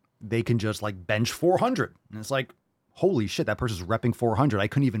 They can just like bench 400. And it's like, holy shit, that person's repping 400. I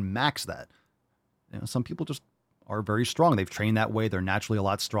couldn't even max that. You know, some people just are very strong. They've trained that way. They're naturally a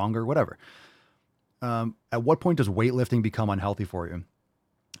lot stronger, whatever. At what point does weightlifting become unhealthy for you?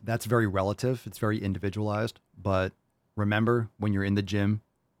 That's very relative. It's very individualized. But remember, when you're in the gym,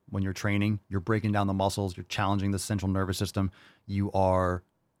 when you're training, you're breaking down the muscles, you're challenging the central nervous system, you are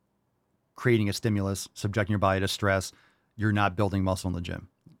creating a stimulus, subjecting your body to stress. You're not building muscle in the gym.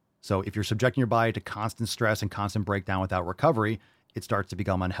 So if you're subjecting your body to constant stress and constant breakdown without recovery, it starts to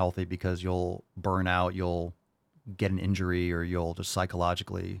become unhealthy because you'll burn out, you'll get an injury, or you'll just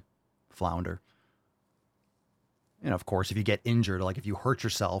psychologically flounder. And of course, if you get injured, like if you hurt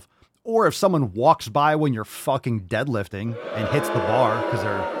yourself, or if someone walks by when you're fucking deadlifting and hits the bar because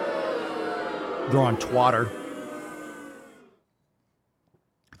they're on Twitter.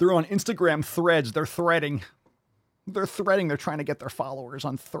 They're on Instagram threads. They're threading. They're trying to get their followers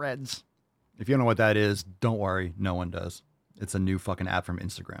on Threads. If you don't know what that is, don't worry. No one does. It's a new fucking app from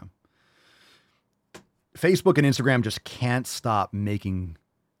Instagram. Facebook and Instagram just can't stop making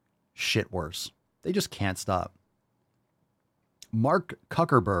shit worse. They just can't stop. Mark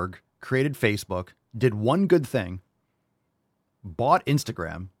Zuckerberg created Facebook, did one good thing, bought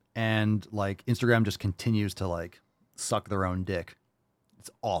Instagram, and like Instagram just continues to like suck their own dick. It's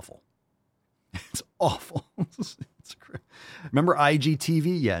awful. It's awful. It's crazy. Remember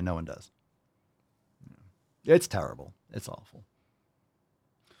IGTV? Yeah, no one does. It's terrible. It's awful.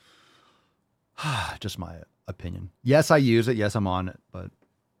 Just my opinion. Yes, I use it. Yes, I'm on it, but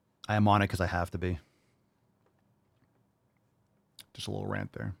I am on it because I have to be. Just a little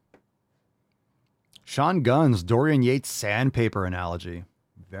rant there. Sean Gunn's Dorian Yates sandpaper analogy.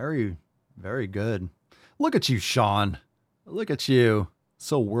 Very, very good. Look at you, Sean. Look at you.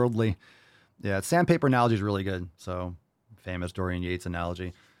 So worldly. Yeah, sandpaper analogy is really good. So famous Dorian Yates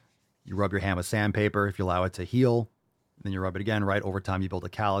analogy. You rub your hand with sandpaper. If you allow it to heal, then you rub it again, right? Over time, you build a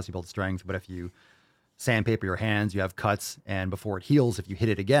callus, you build strength. But if you sandpaper your hands, you have cuts. And before it heals, if you hit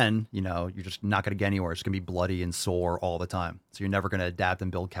it again, you know, you're just not going to get anywhere. It's going to be bloody and sore all the time. So you're never going to adapt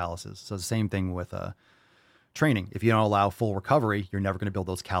and build calluses. So the same thing with training. If you don't allow full recovery, you're never going to build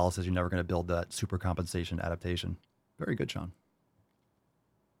those calluses. You're never going to build that super compensation adaptation. Very good, Sean.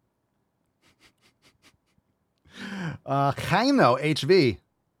 Heino HV.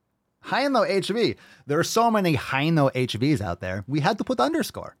 Heino HV. There are so many Heino HVs out there. We had to put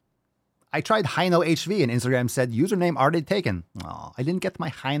underscore. I tried Heino HV and Instagram said username already taken. Oh, I didn't get my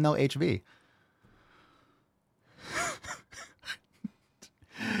Heino HV.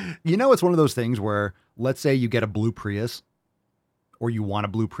 You know, it's one of those things where, let's say you get a blue Prius, or you want a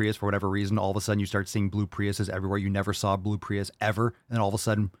blue Prius for whatever reason. All of a sudden you start seeing blue Priuses everywhere. You never saw a blue Prius ever. And then all of a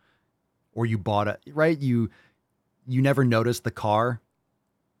sudden, or you bought it, right? You never noticed the car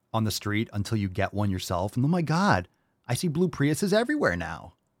on the street until you get one yourself. And oh my God, I see blue Priuses everywhere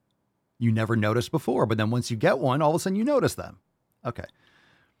now. You never noticed before, but then once you get one, all of a sudden you notice them. Okay.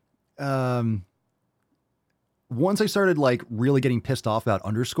 Once I started like really getting pissed off about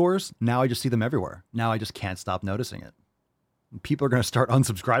underscores, now I just see them everywhere. Now I just can't stop noticing it. People are going to start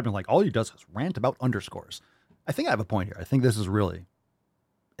unsubscribing like, all he does is rant about underscores. I think I have a point here. I think this is really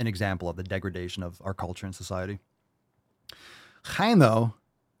an example of the degradation of our culture and society. Heino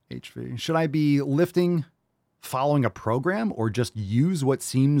HV, should I be lifting following a program or just use what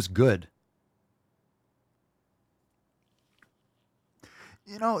seems good?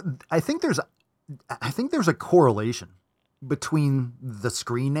 You know, I think there's a correlation between the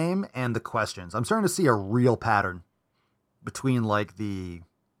screen name and the questions. I'm starting to see a real pattern between like the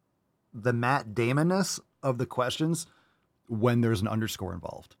Matt Damon-ness of the questions when there's an underscore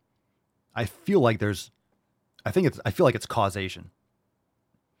involved. I feel like it's causation.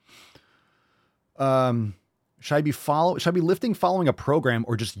 Should I be lifting following a program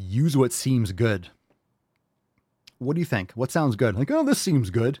or just use what seems good? What do you think? What sounds good? Like, oh, this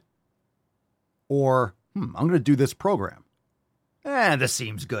seems good. Or, I'm going to do this program. This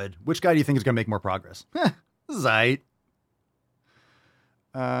seems good. Which guy do you think is going to make more progress? This is aight.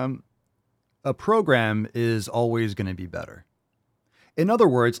 A program is always going to be better. In other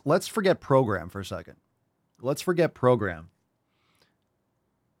words, let's forget program for a second. Let's forget program.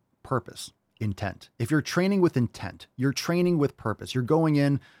 Purpose, intent. If you're training with intent, you're training with purpose. You're going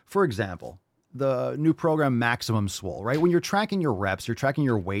in, for example, the new program Maximum Swole, right? When you're tracking your reps, you're tracking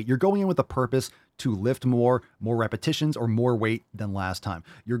your weight, you're going in with a purpose to lift more repetitions, or more weight than last time.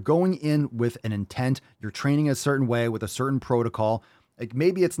 You're going in with an intent. You're training a certain way with a certain protocol. Like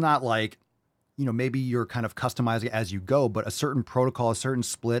maybe it's not like, maybe you're kind of customizing it as you go, but a certain protocol, a certain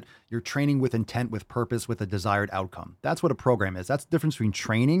split, you're training with intent, with purpose, with a desired outcome. That's what a program is. That's the difference between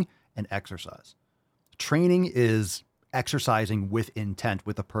training and exercise. Training is exercising with intent,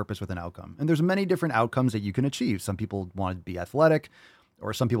 with a purpose, with an outcome. And there's many different outcomes that you can achieve. Some people want to be athletic,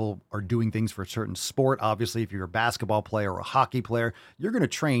 or some people are doing things for a certain sport. Obviously, if you're a basketball player or a hockey player, you're going to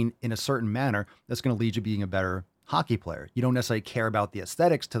train in a certain manner that's going to lead you to being a better hockey player. You don't necessarily care about the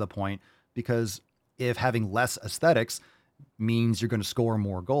aesthetics to the point, because if having less aesthetics means you're going to score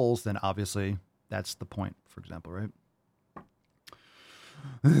more goals, then obviously that's the point, for example, right?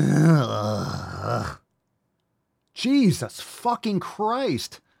 Jesus fucking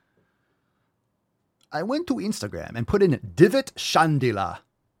Christ. I went to Instagram and put in divot chandelier.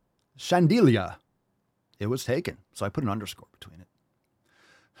 Chandelier. It was taken, so I put an underscore between it.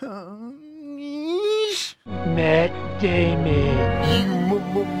 Matt Damon.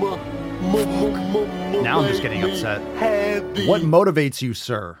 Now I'm just getting upset. What motivates you,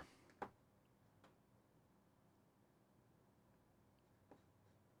 sir?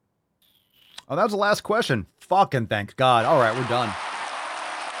 Oh, that was the last question. Fucking thank God. All right, we're done.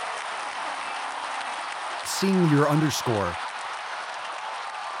 Seeing your underscore.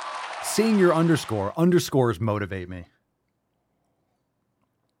 Underscores motivate me.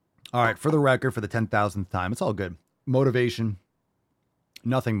 All right, for the record, for the 10,000th time, it's all good. Motivation.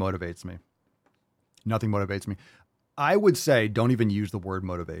 Nothing motivates me. I would say don't even use the word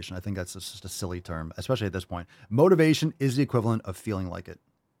motivation. I think that's just a silly term, especially at this point. Motivation is the equivalent of feeling like it.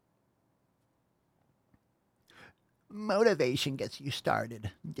 Motivation gets you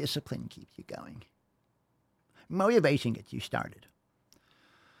started. Discipline keeps you going. Motivation gets you started.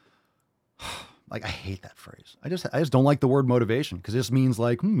 Like, I hate that phrase. I just don't like the word motivation, because it just means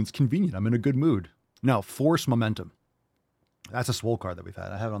like, it's convenient. I'm in a good mood. No, force momentum. That's a swole card that we've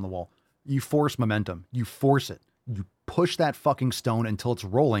had. I have it on the wall. You force momentum. You force it. You push that fucking stone until it's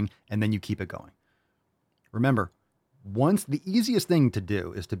rolling, and then you keep it going. Remember, the easiest thing to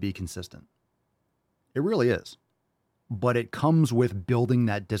do is to be consistent. It really is. But it comes with building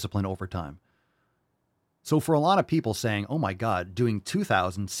that discipline over time. So for a lot of people saying, oh my God, doing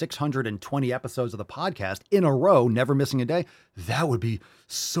 2,620 episodes of the podcast in a row, never missing a day, that would be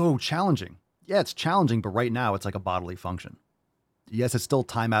so challenging. Yeah, it's challenging, but right now it's like a bodily function. Yes, it's still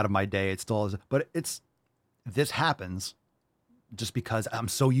time out of my day. It still is, but this happens just because I'm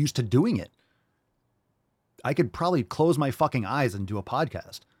so used to doing it. I could probably close my fucking eyes and do a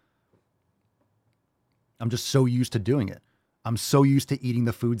podcast. I'm just so used to doing it. I'm so used to eating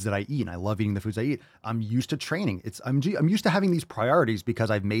the foods that I eat, and I love eating the foods I eat. I'm used to training. I'm used to having these priorities because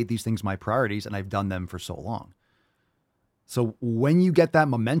I've made these things my priorities and I've done them for so long. So when you get that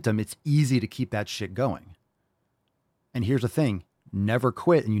momentum, it's easy to keep that shit going. And here's the thing, never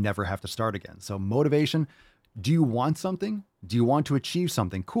quit and you never have to start again. So motivation, do you want something? Do you want to achieve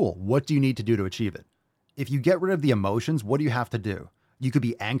something? Cool. What do you need to do to achieve it? If you get rid of the emotions, what do you have to do? You could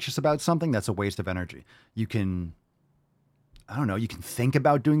be anxious about something. That's a waste of energy. You can think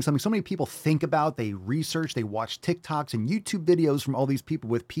about doing something. So many people think about, they research, they watch TikToks and YouTube videos from all these people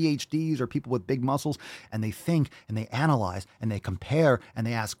with PhDs or people with big muscles, and they think and they analyze and they compare and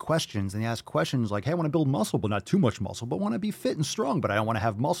they ask questions. And they ask questions like, hey, I want to build muscle, but not too much muscle, but I want to be fit and strong, but I don't want to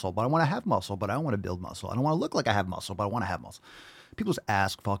have muscle, but I want to have muscle, but I don't want to build muscle. I don't want to look like I have muscle, but I want to have muscle. People just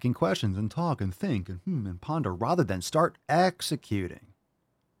ask fucking questions and talk and think and ponder rather than start executing.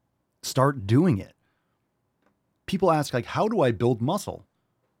 Start doing it. People ask, like, how do I build muscle?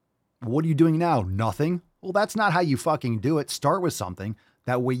 What are you doing now? Nothing. Well, that's not how you fucking do it. Start with something.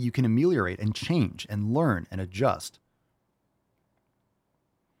 That way you can ameliorate and change and learn and adjust.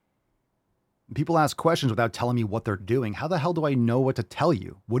 People ask questions without telling me what they're doing. How the hell do I know what to tell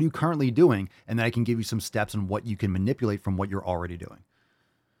you? What are you currently doing? And then I can give you some steps on what you can manipulate from what you're already doing.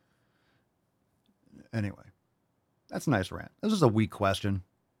 Anyway, that's a nice rant. This is a weak question.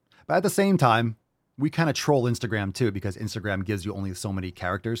 But at the same time, we kind of troll Instagram too, because Instagram gives you only so many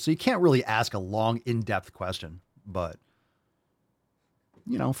characters. So you can't really ask a long, in-depth question. But,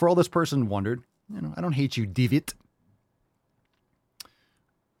 for all this person wondered, I don't hate you, Divit.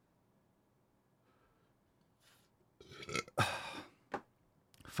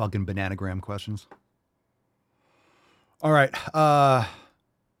 Fucking bananagram questions. All right.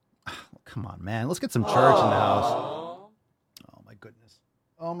 Come on, man. Let's get some church in the house. Oh, my goodness.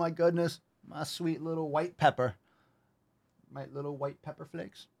 Oh, my goodness. My sweet little white pepper. My little white pepper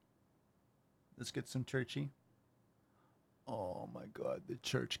flakes. Let's get some churchy. Oh, my God. The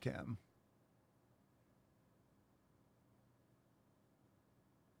church cam.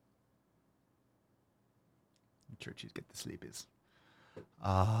 Churchies get the sleepies.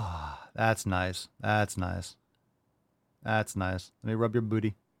 Ah, that's nice. That's nice. That's nice. Let me rub your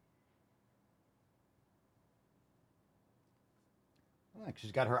booty. Look,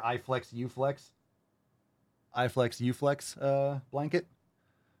 she's got her iFlex U-Flex. iFlex U-Flex blanket.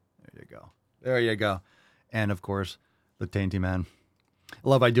 There you go. There you go. And of course, the Tainty Man. I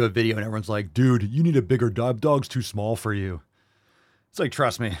love I do a video and everyone's like, dude, you need a bigger dog. Dog's too small for you. It's like,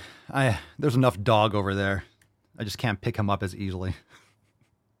 trust me, there's enough dog over there. I just can't pick him up as easily.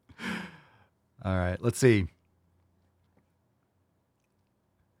 All right, let's see.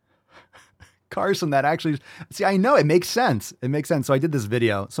 Carson, that actually, see, I know it makes sense. It makes sense. So I did this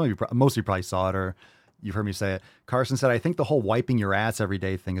video. Some of you, most of you probably saw it or you've heard me say it. Carson said, I think the whole wiping your ass every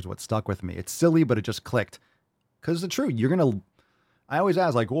day thing is what stuck with me. It's silly, but it just clicked. Because it's true. I always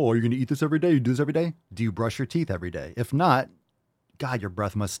ask like, whoa, are you going to eat this every day? You do this every day? Do you brush your teeth every day? If not, God, your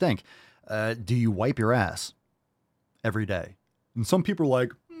breath must stink. Do you wipe your ass every day? And some people are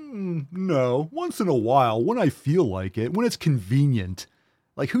like, no, once in a while, when I feel like it, when it's convenient.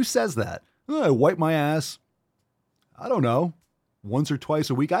 Like, who says that? I wipe my ass, I don't know, once or twice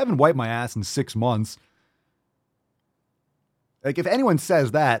a week. I haven't wiped my ass in 6 months. Like, if anyone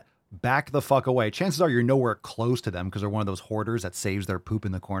says that, back the fuck away. Chances are you're nowhere close to them because they're one of those hoarders that saves their poop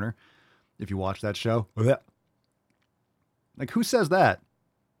in the corner. If you watch that show. Like, who says that?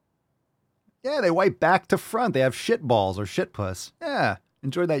 Yeah, they wipe back to front. They have shit balls or shit puss. Yeah,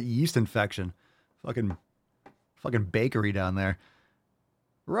 enjoy that yeast infection. Fucking bakery down there.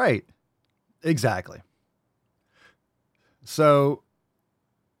 Right. Exactly. So,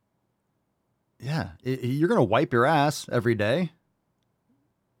 yeah, you're going to wipe your ass every day.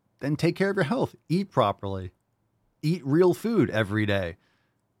 Then take care of your health. Eat properly. Eat real food every day.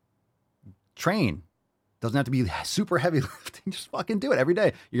 Train. Doesn't have to be super heavy lifting. Just fucking do it every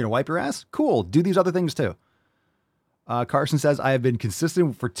day. You're going to wipe your ass? Cool. Do these other things too. Carson says, I have been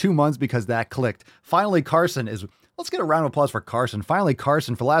consistent for 2 months because that clicked. Finally, Carson is... Let's get a round of applause for Carson. Finally,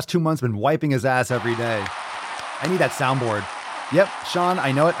 Carson, for the last 2 months, been wiping his ass every day. I need that soundboard. Yep, Sean,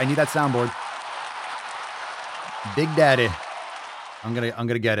 I know it. I need that soundboard. Big Daddy. I'm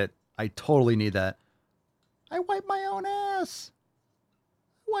gonna get it. I totally need that. I wipe my own ass.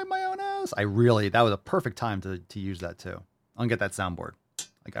 That was a perfect time to use that too. I'll get that soundboard.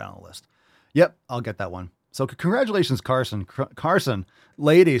 I got it on the list. Yep, I'll get that one. So congratulations, Carson. Carson,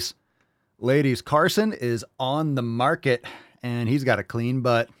 ladies, Carson is on the market and he's got a clean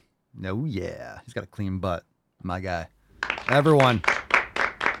butt. Oh yeah, he's got a clean butt. My guy. Everyone.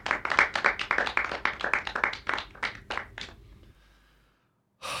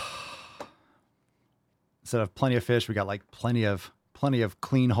 Instead of plenty of fish, we got like plenty of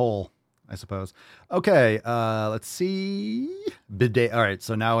clean hole, I suppose. Okay, let's see. Bidet. All right,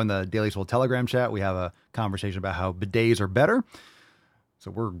 so now in the Daily Soul Telegram chat, we have a conversation about how bidets are better.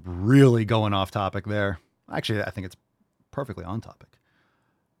 So we're really going off topic there. Actually, I think it's perfectly on topic.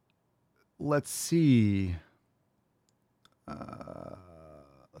 Let's see.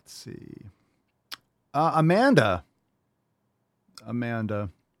 Amanda,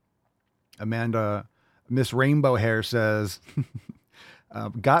 Miss Rainbow Hair says,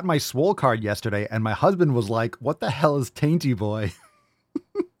 got my swole card yesterday and my husband was like, what the hell is Tainty Boy?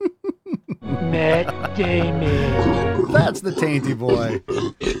 Matt Damon. That's the Tainty Boy.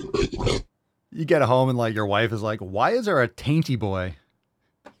 You get home and like your wife is like, why is there a Tainty Boy?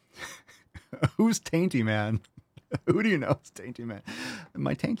 Who's Tainty Man? Who do you know is Tainty Man?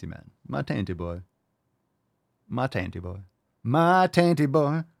 My Tainty Man. My Tainty Boy. My Tainty Boy. My Tainty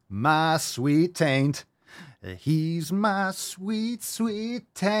Boy. My sweet taint. He's my sweet,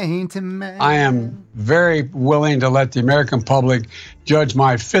 sweet tainty man. I am very willing to let the American public judge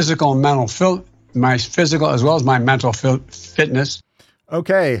my physical and mental my physical as well as my mental fitness.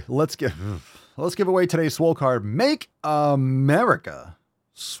 Okay, let's give away today's swole card. Make America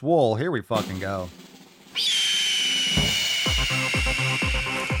swole. Here we fucking go.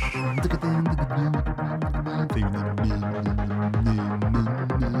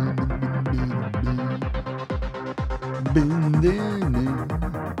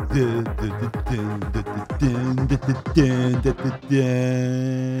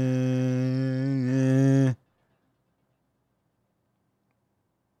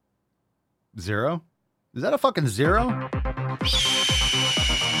 Zero? Is that a fucking zero? Is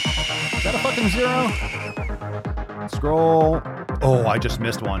that a fucking zero? Scroll. Oh, I just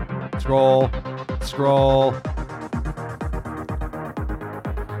missed one. Scroll.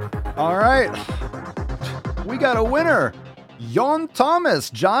 All right. We got a winner. Yon Thomas,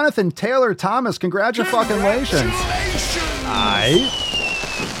 Jonathan Taylor Thomas. Congratulations. Aye.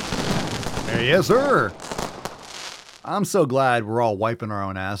 Yes, sir. I'm so glad we're all wiping our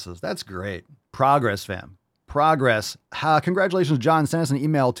own asses. That's great. Progress, fam. Progress. Congratulations, John. Send us an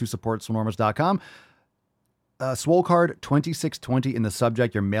email to support.swolenormous.com. Swole card 2620 in the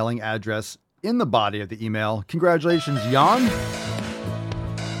subject, your mailing address in the body of the email. Congratulations, Jan.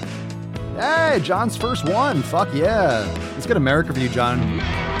 Hey, John's first one. Fuck yeah. Let's get America for you, John.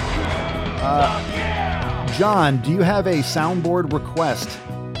 John, do you have a soundboard request?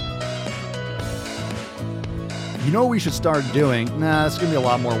 You know what we should start doing? Nah, it's going to be a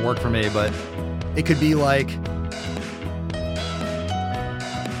lot more work for me, but it could be like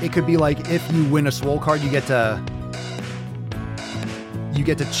if you win a Swole card, you get to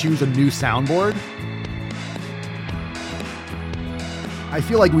choose a new soundboard. I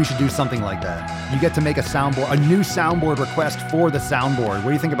feel like we should do something like that. You get to make a new soundboard request for the soundboard. What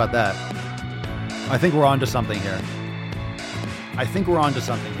do you think about that? I think we're onto something here. I think we're onto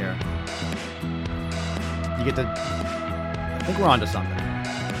something.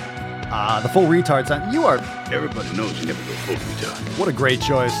 The full retard sound. You are. Everybody knows you never go full retard. What a great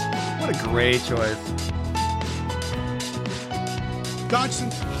choice. Dodson,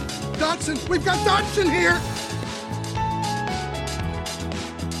 we've got Dodson here.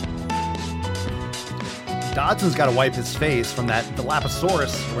 Dodson's got to wipe his face from the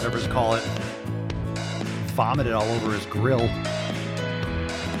Dilophosaurus, or whatever you call it. Vomited all over his grill.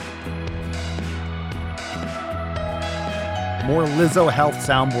 More Lizzo health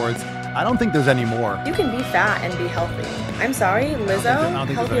soundboards. I don't think there's any more. You can be fat and be healthy. I'm sorry, Lizzo,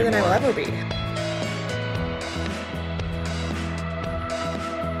 healthier than I will ever be.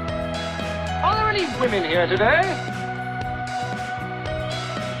 Are there any women here today?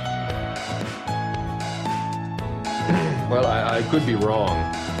 Well, I could be wrong,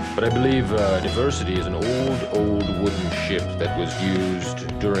 but I believe diversity is an old wooden ship that was used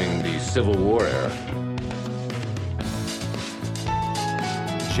during the Civil War era.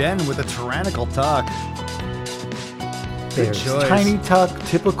 Jen with a tyrannical tuck. There's tiny tuck,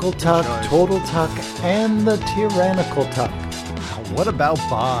 typical tuck, total tuck, and the tyrannical tuck. What about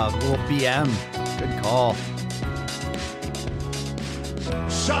Bob? Little BM. Good call.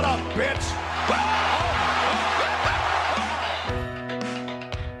 Shut up, bitch.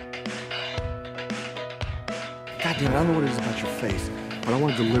 God damn it, I don't know what it is about your face, but I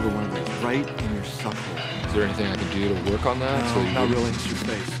want to deliver one of those right in your suck hole. Is there anything I can do to work on that? No, not really, it's your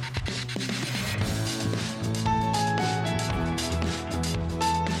face.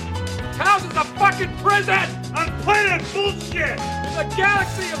 House is a fucking prison on planet bullshit. The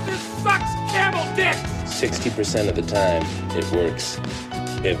galaxy of this sucks camel dicks. 60% of the time, it works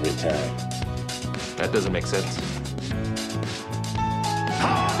every time. That doesn't make sense.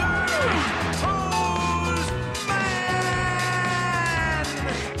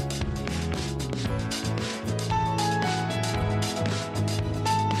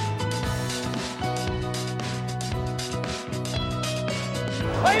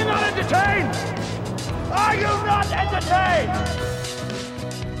 Are you not entertained? Are you not entertained?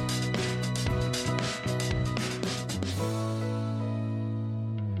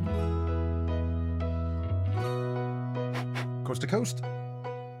 Coast to coast.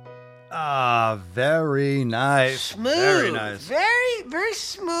 Very nice. Smooth. Very nice. Very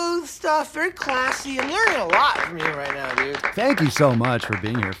smooth stuff. Very classy. I'm learning a lot from you right now, dude. Thank you so much for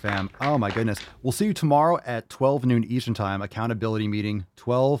being here, fam. Oh, my goodness. We'll see you tomorrow at 12 noon Eastern time. Accountability meeting,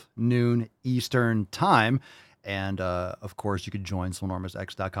 12 noon Eastern time. And, of course, you could join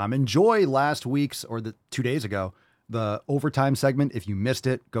SwoleNormousX.com. Enjoy last week's, or 2 days ago, the overtime segment. If you missed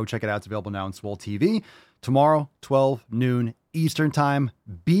it, go check it out. It's available now on Swole TV. Tomorrow, 12 noon Eastern time.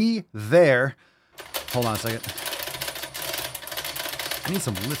 Be there. Hold on a second. I need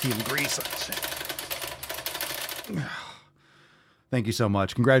some lithium grease. Thank you so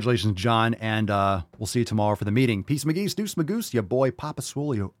much. Congratulations, John. And we'll see you tomorrow for the meeting. Peace, McGee's, Deuce, Magoose, your boy, Papa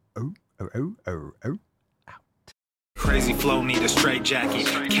Swolio. Oh. Crazy flow, need a straight jacket.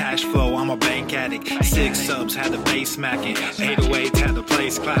 Cash flow, I'm a bank addict. 6 subs, had the bass smacking. 808, had the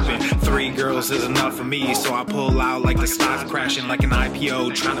place clapping. 3 girls is enough for me, so I pull out like the stock crashing, like an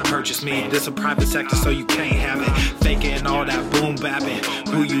IPO trying to purchase me. This a private sector, so you can't have it. Faking all that boom bapping.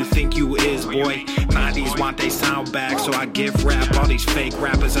 Who you think you is, boy? 90s want they sound back, so I give rap all these fake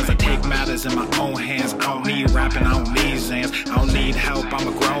rappers as I take matters in my own hands. I don't need rapping, I don't need Zans. I don't need help, I'm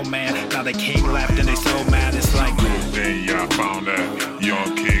a grown man. Now they king left and they so mad. It's